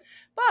that way.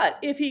 But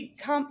if he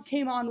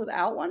came on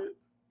without one,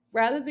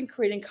 rather than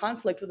creating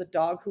conflict with a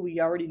dog who we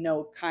already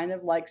know kind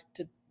of likes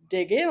to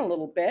dig in a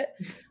little bit,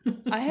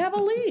 I have a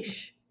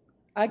leash.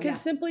 I can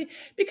simply,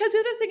 because the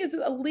other thing is,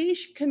 a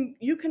leash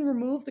you can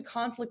remove the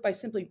conflict by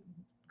simply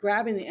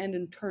grabbing the end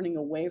and turning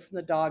away from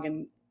the dog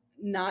and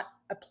not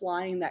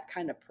applying that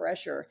kind of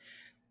pressure.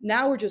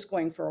 Now we're just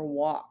going for a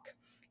walk.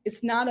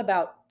 It's not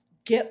about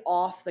get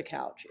off the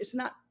couch. It's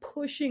not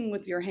pushing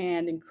with your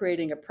hand and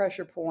creating a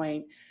pressure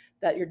point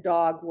that your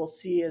dog will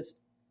see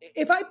as,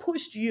 if I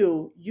pushed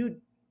you,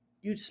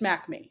 you'd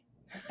smack me.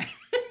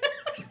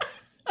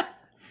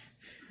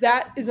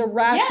 That is a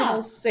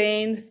rational,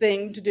 sane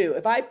thing to do.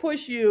 If I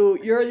push you,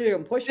 you're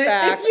going to push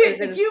back.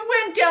 If you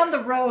went down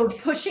the road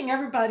pushing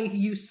everybody who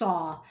you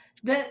saw,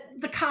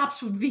 the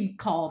cops would be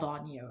called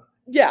on you.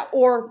 Yeah,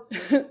 or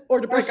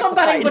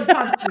somebody would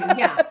punch you.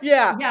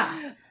 Yeah.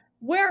 Yeah.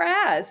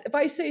 Whereas if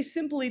I say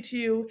simply to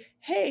you,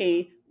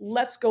 hey,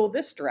 let's go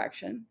this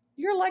direction,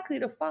 you're likely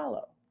to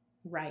follow.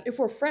 Right. If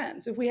we're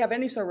friends, if we have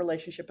any sort of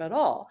relationship at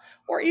all,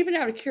 or even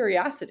out of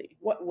curiosity,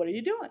 what are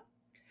you doing?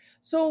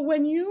 So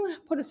when you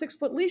put a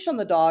 6-foot leash on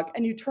the dog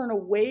and you turn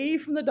away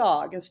from the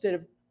dog instead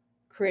of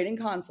creating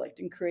conflict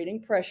and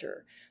creating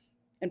pressure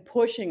and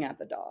pushing at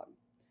the dog,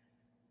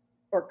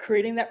 or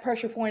creating that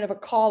pressure point of a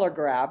collar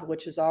grab,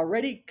 which is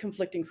already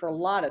conflicting for a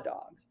lot of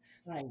dogs.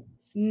 Right.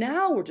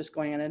 Now we're just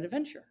going on an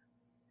adventure.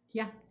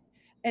 Yeah.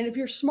 And if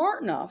you're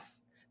smart enough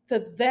to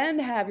then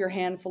have your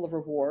handful of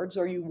rewards,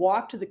 or you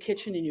walk to the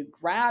kitchen and you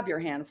grab your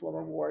handful of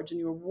rewards and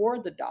you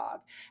reward the dog,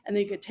 and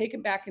then you can take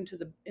it back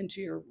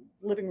into your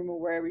living room or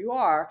wherever you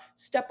are,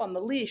 step on the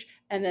leash,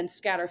 and then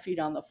scatter feet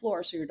on the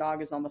floor so your dog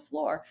is on the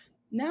floor.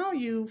 Now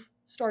you've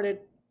started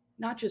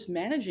not just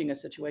managing a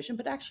situation,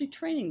 but actually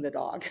training the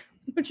dog,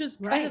 which is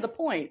kind Right. of the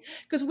point.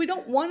 Because we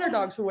don't want our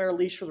dogs to wear a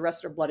leash for the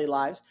rest of their bloody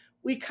lives.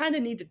 We kind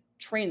of need to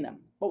train them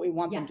what we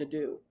want them to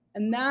do.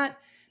 And that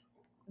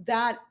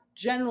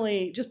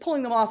generally, just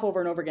pulling them off over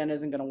and over again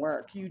isn't going to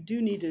work. You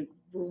do need to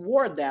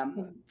reward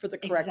them for the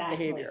correct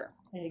behavior.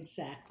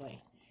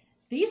 Exactly.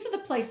 These are the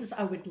places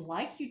I would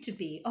like you to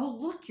be. Oh,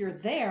 look, you're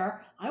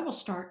there. I will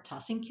start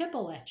tossing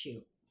kibble at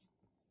you.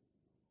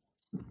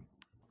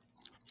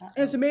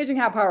 It's amazing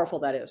how powerful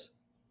that is.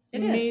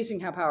 It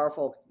amazing how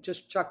powerful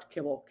just chucked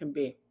kibble can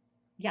be.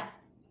 Yeah.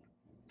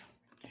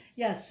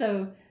 Yeah,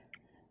 so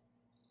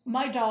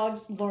my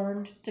dogs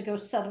learned to go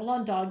settle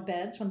on dog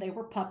beds when they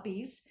were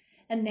puppies.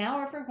 And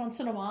now every once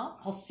in a while,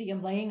 I'll see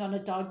them laying on a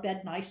dog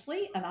bed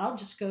nicely, and I'll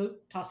just go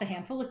toss a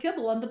handful of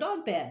kibble on the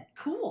dog bed.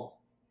 Cool.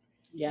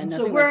 Yeah, and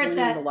so we're like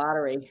at the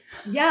lottery.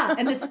 Yeah,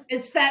 and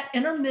it's that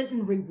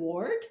intermittent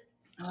reward.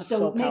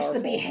 So it makes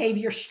the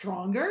behavior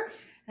stronger.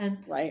 And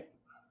right.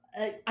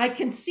 I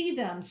can see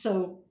them.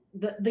 So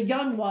the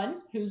young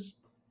one who's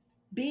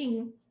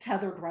being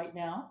tethered right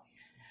now,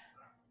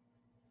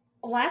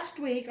 last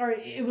week, or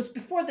it was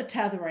before the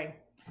tethering,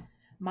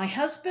 my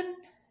husband,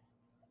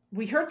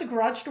 we heard the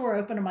garage door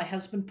open and my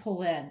husband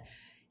pull in.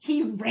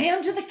 He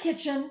ran to the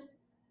kitchen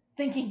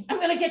thinking, I'm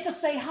going to get to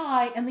say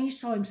hi. And then you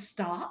saw him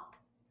stop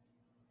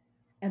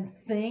and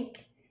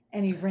think,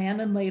 and he ran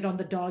and laid on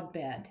the dog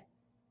bed.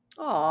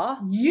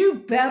 Aw. You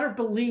better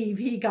believe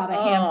he got a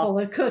handful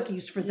of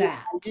cookies for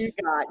that.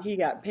 He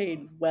got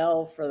paid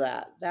well for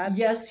that.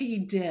 Yes, he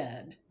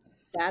did.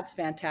 That's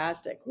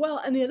fantastic.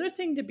 Well, and the other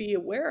thing to be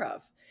aware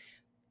of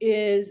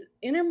is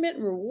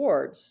intermittent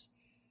rewards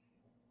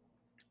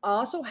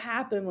also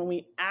happen when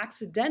we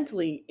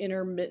accidentally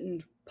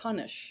intermittent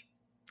punish.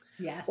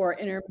 Yes. Or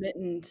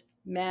intermittent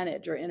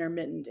manage or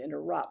intermittent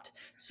interrupt.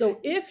 So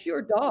if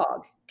your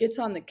dog gets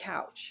on the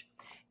couch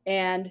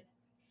and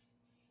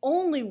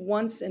only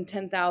once in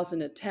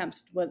 10,000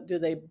 attempts do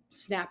they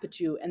snap at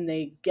you and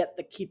they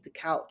keep the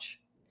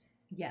couch.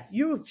 Yes.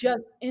 You've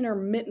just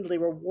intermittently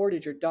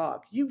rewarded your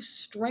dog. You've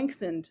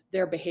strengthened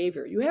their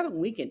behavior. You haven't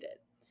weakened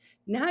it.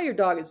 Now your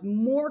dog is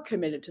more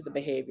committed to the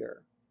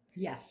behavior.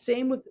 Yes.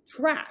 Same with the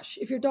trash.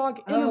 If your dog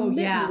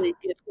intermittently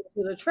gets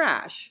into the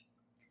trash,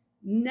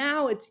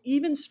 now it's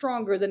even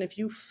stronger than if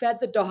you fed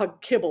the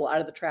dog kibble out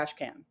of the trash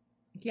can.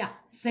 Yeah.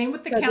 Same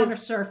with the counter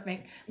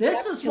surfing.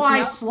 This is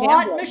why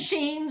slot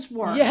machines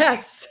work.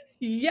 Yes.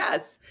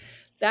 Yes.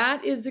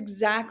 That is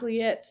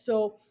exactly it.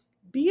 So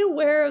be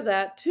aware of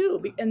that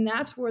too. And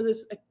that's where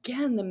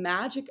again, the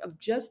magic of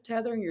just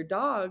tethering your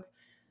dog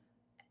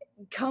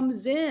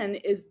comes in,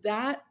 is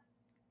that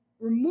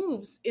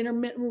removes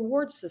intermittent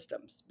reward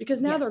systems,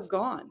 because now they're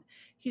gone.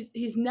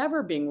 He's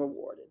never being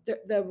rewarded.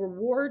 The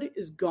reward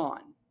is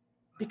gone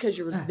because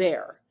you're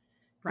there.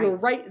 Right. You're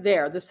right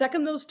there. The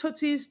second those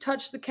Tootsies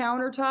touch the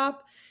countertop,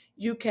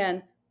 you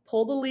can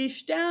pull the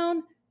leash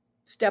down,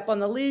 step on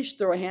the leash,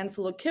 throw a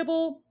handful of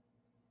kibble,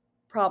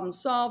 problem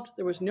solved.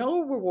 There was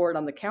no reward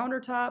on the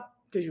countertop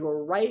because you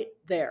were right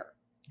there.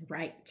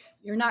 Right.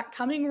 You're not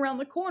coming around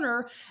the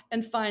corner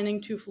and finding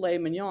 2 filet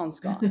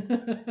mignons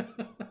gone.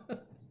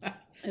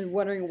 And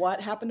wondering what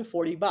happened to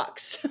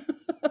 $40.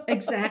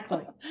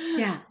 Exactly.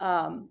 Yeah.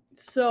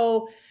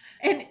 So,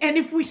 and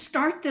if we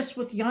start this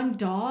with young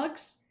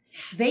dogs,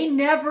 they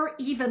never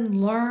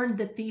even learn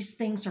that these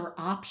things are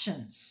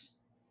options.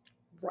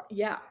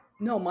 Yeah.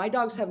 No, my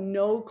dogs have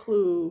no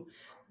clue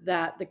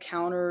that the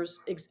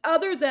counters,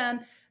 other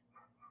than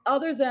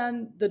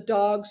the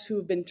dogs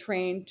who've been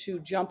trained to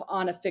jump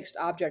on a fixed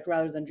object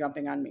rather than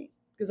jumping on me.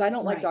 Because I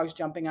don't like dogs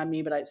jumping on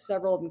me, but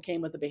several of them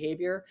came with the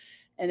behavior,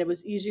 and it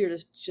was easier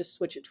to just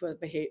switch it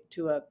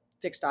to a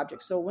fixed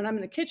object. So when I'm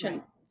in the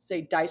kitchen,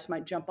 say Dice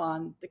might jump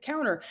on the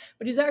counter,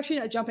 but he's actually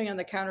not jumping on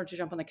the counter to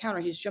jump on the counter.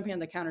 He's jumping on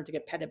the counter to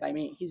get petted by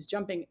me. He's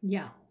jumping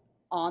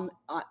on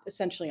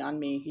essentially on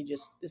me. He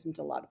just isn't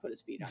allowed to put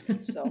his feet on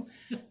me. So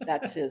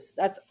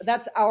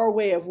that's our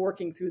way of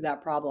working through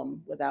that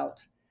problem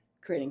without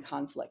creating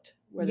conflict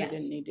where there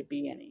didn't need to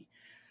be any.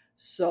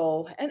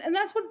 So, and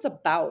that's what it's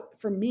about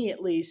for me,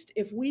 at least.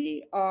 If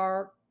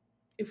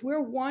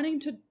we're wanting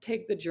to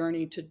take the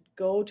journey to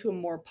go to a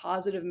more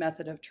positive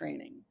method of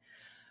training,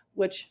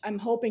 which I'm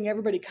hoping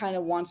everybody kind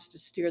of wants to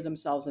steer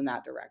themselves in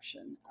that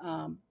direction.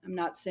 I'm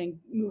not saying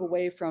move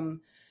away from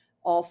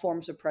all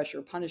forms of pressure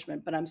or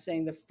punishment, but I'm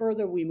saying the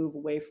further we move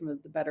away from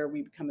it, the better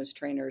we become as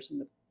trainers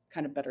and the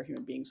kind of better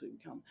human beings we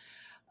become.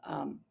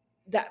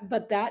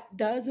 But that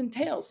does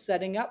entail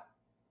setting up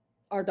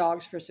our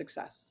dogs for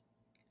success.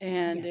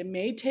 And it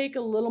may take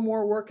a little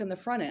more work in the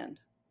front end.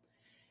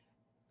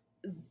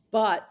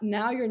 But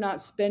now you're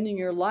not spending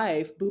your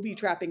life booby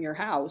trapping your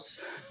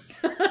house.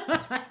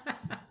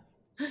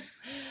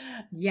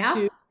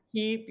 To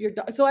keep your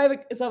dog. So I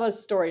have a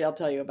story I'll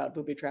tell you about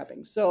booby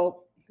trapping.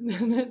 So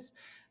this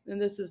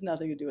has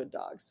nothing to do with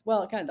dogs.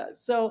 Well, it kind of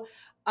does. So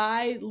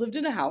I lived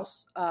in a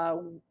house.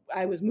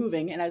 I was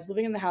moving, and I was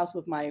living in the house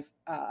with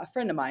a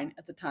friend of mine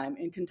at the time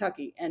in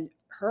Kentucky, and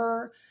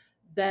her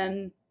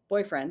then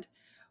boyfriend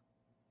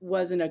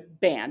was in a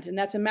band, and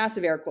that's a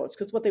massive air quotes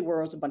because what they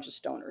were was a bunch of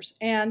stoners,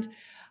 and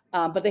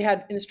but they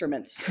had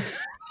instruments.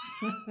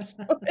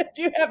 So if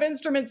you have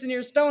instruments in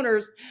your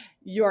stoners,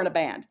 you're in a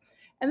band.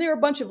 And they were a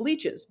bunch of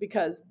leeches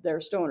because they're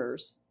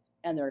stoners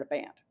and they're in a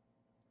band.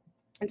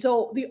 And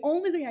so the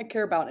only thing I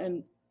care about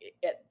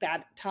at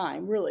that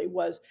time really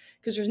was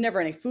because there's never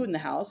any food in the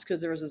house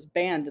because there was this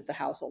band at the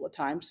house all the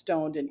time,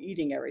 stoned and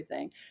eating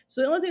everything.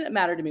 So the only thing that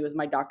mattered to me was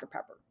my Dr.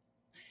 Pepper.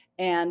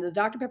 And the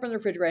Dr. Pepper in the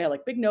refrigerator had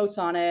like big notes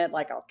on it,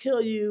 like I'll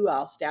kill you,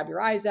 I'll stab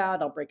your eyes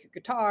out, I'll break your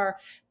guitar,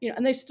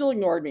 and they still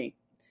ignored me.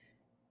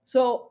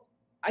 So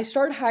I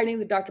started hiding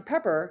the Dr.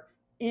 Pepper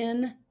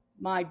in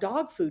my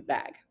dog food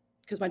bag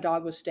because my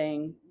dog was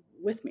staying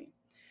with me.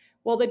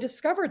 Well, they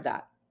discovered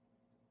that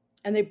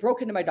and they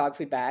broke into my dog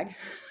food bag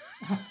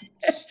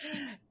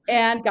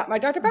and got my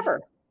Dr.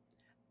 Pepper.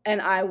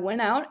 And I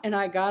went out and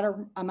I got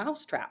a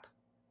mouse trap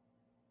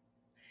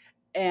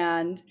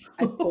and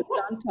I put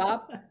it on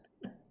top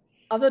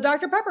of the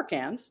Dr. Pepper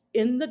cans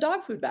in the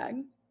dog food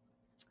bag.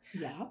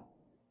 Yeah.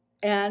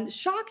 And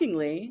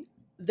shockingly,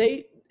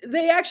 they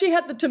actually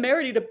had the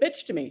temerity to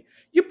bitch to me.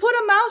 You put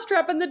a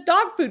mousetrap in the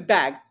dog food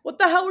bag. What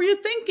the hell were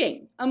you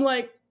thinking? I'm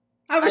like,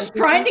 I was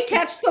trying to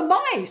catch the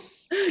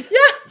mice.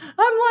 Yeah.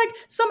 I'm like,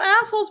 some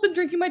asshole's been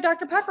drinking my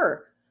Dr.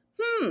 Pepper.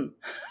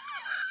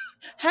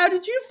 How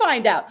did you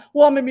find out?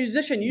 Well, I'm a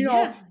musician.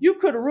 You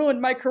could have ruined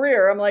my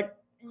career. I'm like,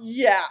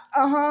 yeah,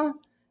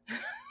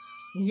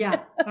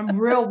 Yeah, I'm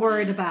real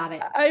worried about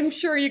it. I'm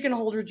sure you can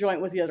hold your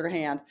joint with the other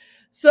hand.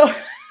 So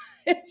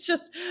it's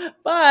just,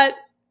 but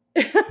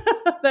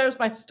there's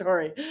my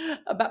story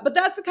but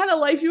that's the kind of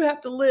life you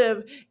have to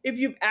live if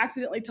you've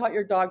accidentally taught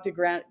your dog to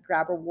grab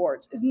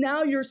rewards, is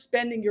now you're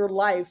spending your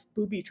life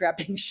booby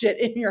trapping shit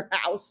in your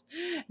house.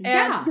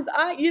 And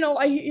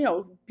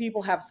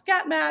people have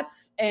scat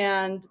mats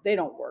and they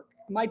don't work.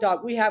 My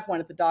dog, we have one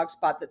at the dog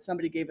spot that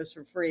somebody gave us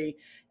for free,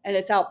 and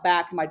it's out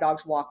back and my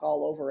dogs walk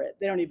all over it.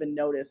 They don't even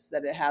notice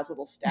that it has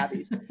little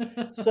stabbies.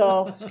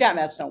 So scat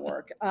mats don't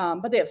work.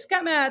 But they have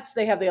scat mats.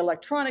 They have the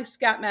electronic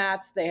scat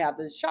mats. They have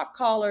the shock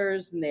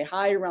collars, and they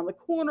hide around the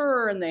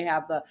corner, and they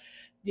have the,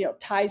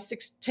 tie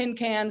 6 tin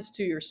cans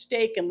to your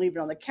steak and leave it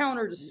on the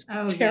counter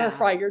to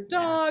terrify your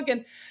dog. Yeah.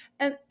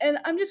 And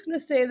I'm just going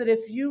to say that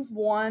if you've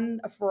won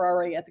a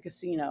Ferrari at the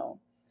casino,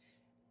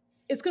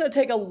 it's going to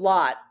take a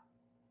lot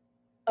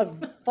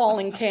of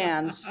falling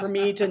cans for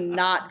me to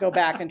not go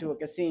back into a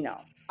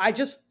casino. I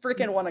just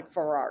freaking won a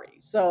Ferrari.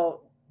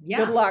 So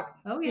good luck.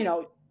 Oh,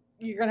 yeah.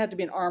 You're going to have to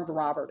be an armed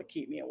robber to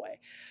keep me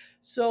away.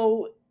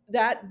 So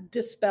that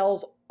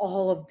dispels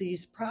all of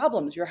these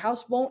problems. Your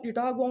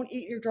dog won't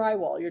eat your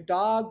drywall. Your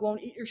dog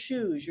won't eat your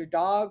shoes. Your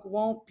dog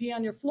won't pee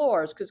on your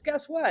floors. Because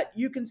guess what?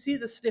 You can see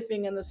the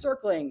sniffing and the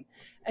circling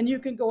and you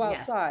can go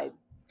outside.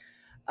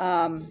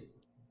 Yes.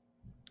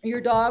 Your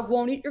dog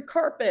won't eat your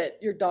carpet.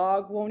 Your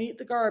dog won't eat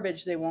the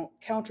garbage. They won't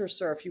counter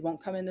surf. You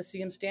won't come in to see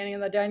them standing on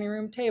the dining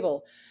room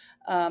table.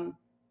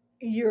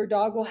 Your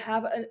dog will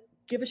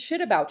give a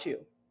shit about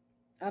you.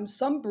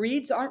 Some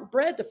breeds aren't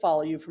bred to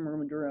follow you from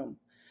room to room.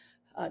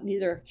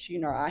 Neither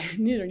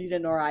Nita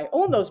nor I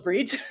own those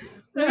breeds.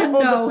 We own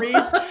the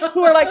breeds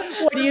who are like,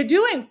 what are you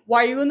doing?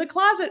 Why are you in the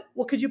closet?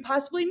 What could you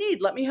possibly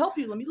need? Let me help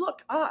you. Let me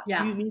look.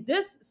 Do you need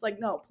this? It's like,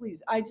 no,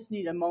 please. I just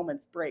need a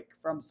moment's break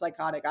from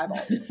psychotic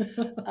eyeballs.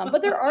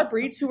 But there are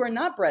breeds who are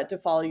not bred to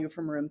follow you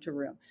from room to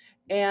room.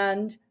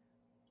 And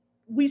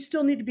we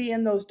still need to be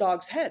in those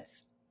dogs'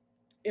 heads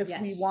if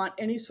we want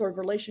any sort of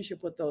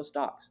relationship with those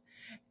dogs.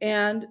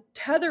 And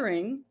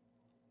tethering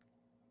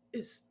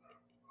it's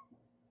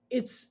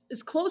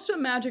as close to a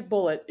magic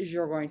bullet as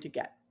you're going to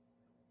get.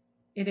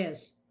 It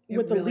is.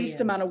 With the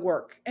least amount of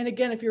work. And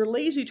again, if you're a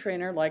lazy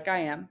trainer like I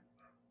am,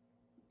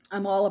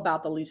 I'm all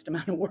about the least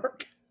amount of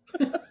work.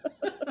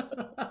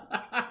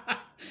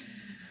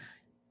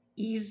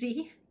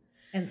 Easy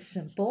and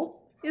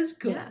simple is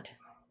good.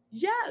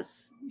 Yeah.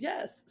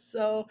 Yes.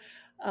 So,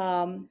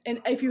 and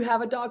if you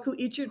have a dog who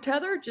eats your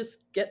tether, just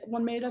get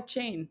one made of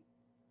chain.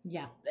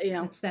 Yeah,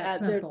 it's that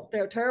simple.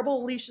 They're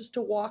terrible leashes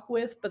to walk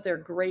with, but they're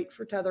great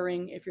for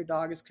tethering if your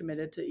dog is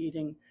committed to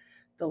eating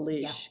the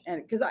leash. Yeah.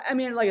 And because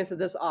like I said,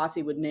 this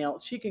Aussie would nail.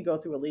 She can go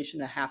through a leash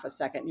in a half a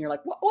second, and you're like,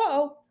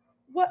 whoa,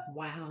 what?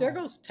 Wow, there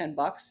goes $10,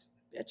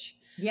 bitch.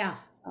 Yeah,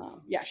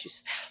 she's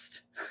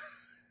fast.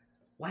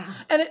 Wow.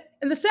 And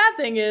the sad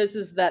thing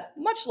is that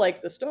much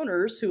like the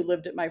stoners who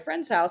lived at my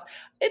friend's house,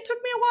 it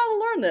took me a while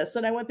to learn this,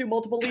 and I went through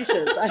multiple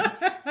leashes.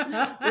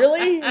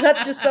 Really?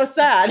 That's just so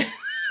sad.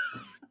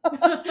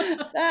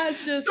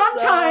 That's just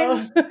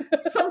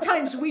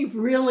sometimes we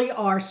really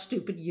are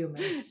stupid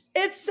humans.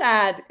 It's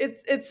sad.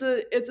 It's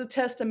a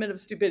testament of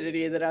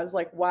stupidity that I was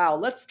like, wow,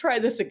 let's try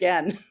this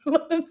again.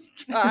 let's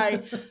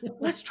try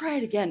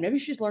it again. Maybe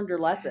she's learned her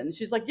lesson.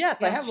 She's like,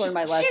 yes, I have learned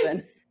my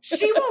lesson.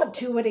 She won't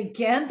do it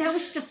again. That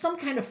was just some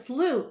kind of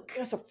fluke.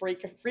 It's a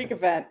freak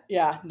event.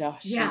 Yeah, no,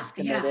 she's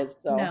committed.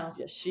 So no.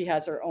 She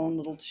has her own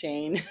little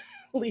chain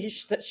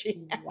leash that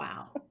she has.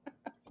 Wow.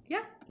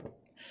 Yeah.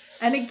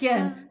 And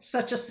again,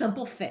 such a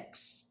simple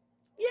fix.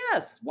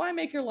 Yes. Why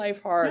make your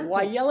life hard? Simple.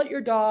 Why yell at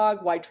your dog?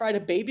 Why try to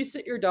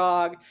babysit your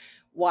dog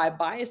Why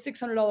buy a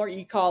 $600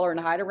 e-collar and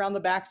hide around the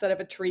backside of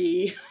a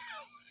tree?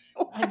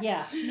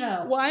 Yeah,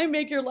 no. Why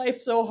make your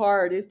life so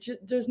hard? It's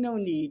just, there's no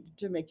need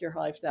to make your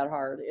life that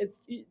hard.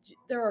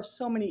 There are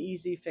so many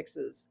easy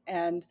fixes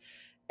and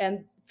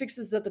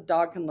fixes that the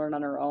dog can learn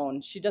on her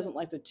own. She doesn't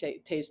like the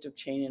taste of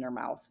chain in her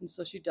mouth, and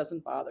so she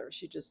doesn't bother.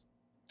 She just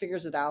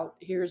figures it out,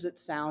 hears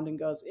its sound, and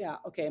goes, "Yeah,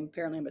 okay.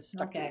 Apparently, I'm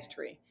stuck to this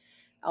tree.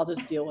 I'll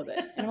just deal with it."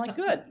 And I'm like,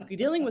 "Good.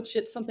 Dealing with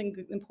shit's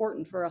something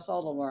important for us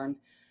all to learn."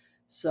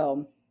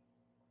 So,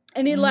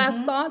 any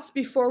last thoughts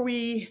before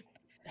we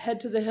head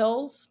to the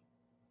hills?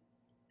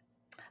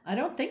 I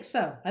don't think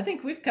so. I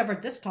think we've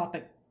covered this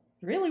topic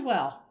really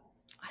well.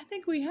 I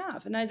think we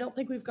have, and I don't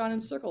think we've gone in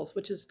circles,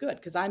 which is good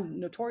because I'm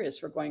notorious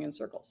for going in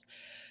circles.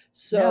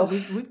 So no,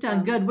 we've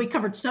done good. We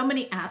covered so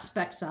many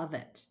aspects of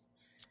it.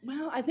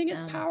 Well, I think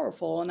it's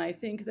powerful, and I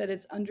think that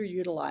it's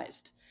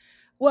underutilized.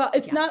 Well,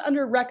 it's not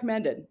under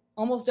recommended.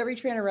 Almost every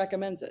trainer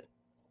recommends it.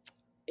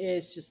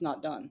 It's just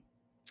not done.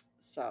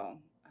 So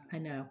I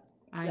know.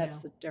 That's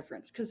the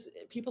difference, because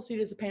people see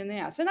it as a pain in the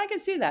ass, and I can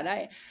see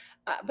that.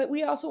 But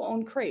we also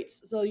own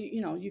crates, so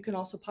you can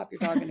also pop your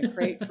dog in a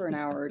crate for an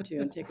hour or two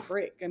and take a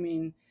break. I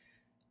mean,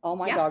 all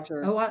my dogs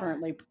are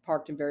currently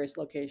parked in various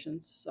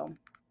locations, so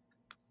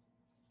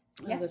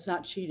that's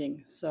not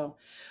cheating. So,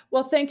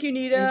 well, thank you,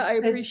 Nita. I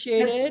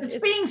appreciate it. It's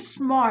being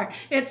smart.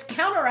 It's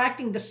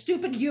counteracting the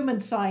stupid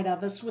human side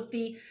of us with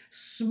the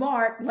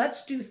smart.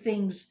 Let's do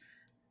things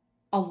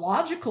a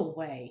logical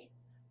way.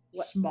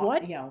 Smart.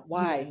 What?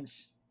 Why?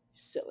 Humans.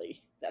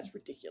 Silly. That's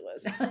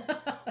ridiculous.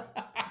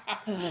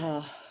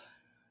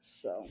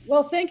 So,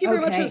 well, thank you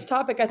very much for this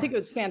topic. I think it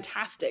was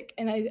fantastic,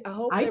 and I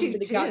hope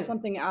everybody got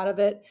something out of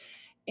it.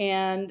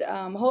 And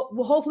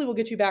hopefully we'll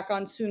get you back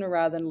on sooner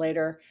rather than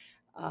later,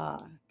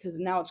 because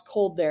now it's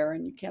cold there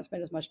and you can't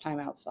spend as much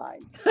time outside.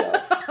 So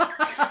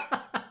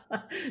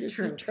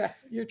True.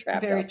 You're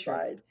trapped Very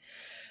outside. True.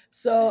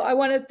 So I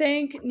want to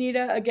thank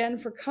Nita again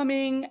for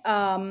coming.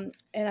 And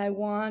I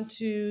want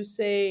to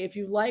say, if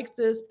you like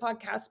this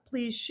podcast,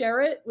 please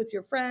share it with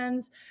your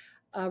friends,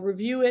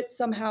 review it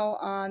somehow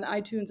on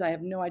iTunes. I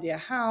have no idea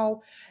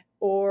how,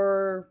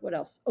 or what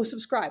else? Oh,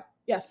 subscribe.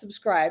 Yes,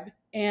 subscribe.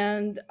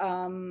 And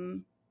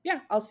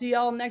I'll see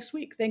y'all next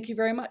week. Thank you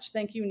very much.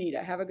 Thank you,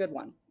 Nita. Have a good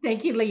one.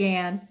 Thank you,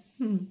 Leanne.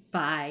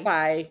 Bye.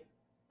 Bye.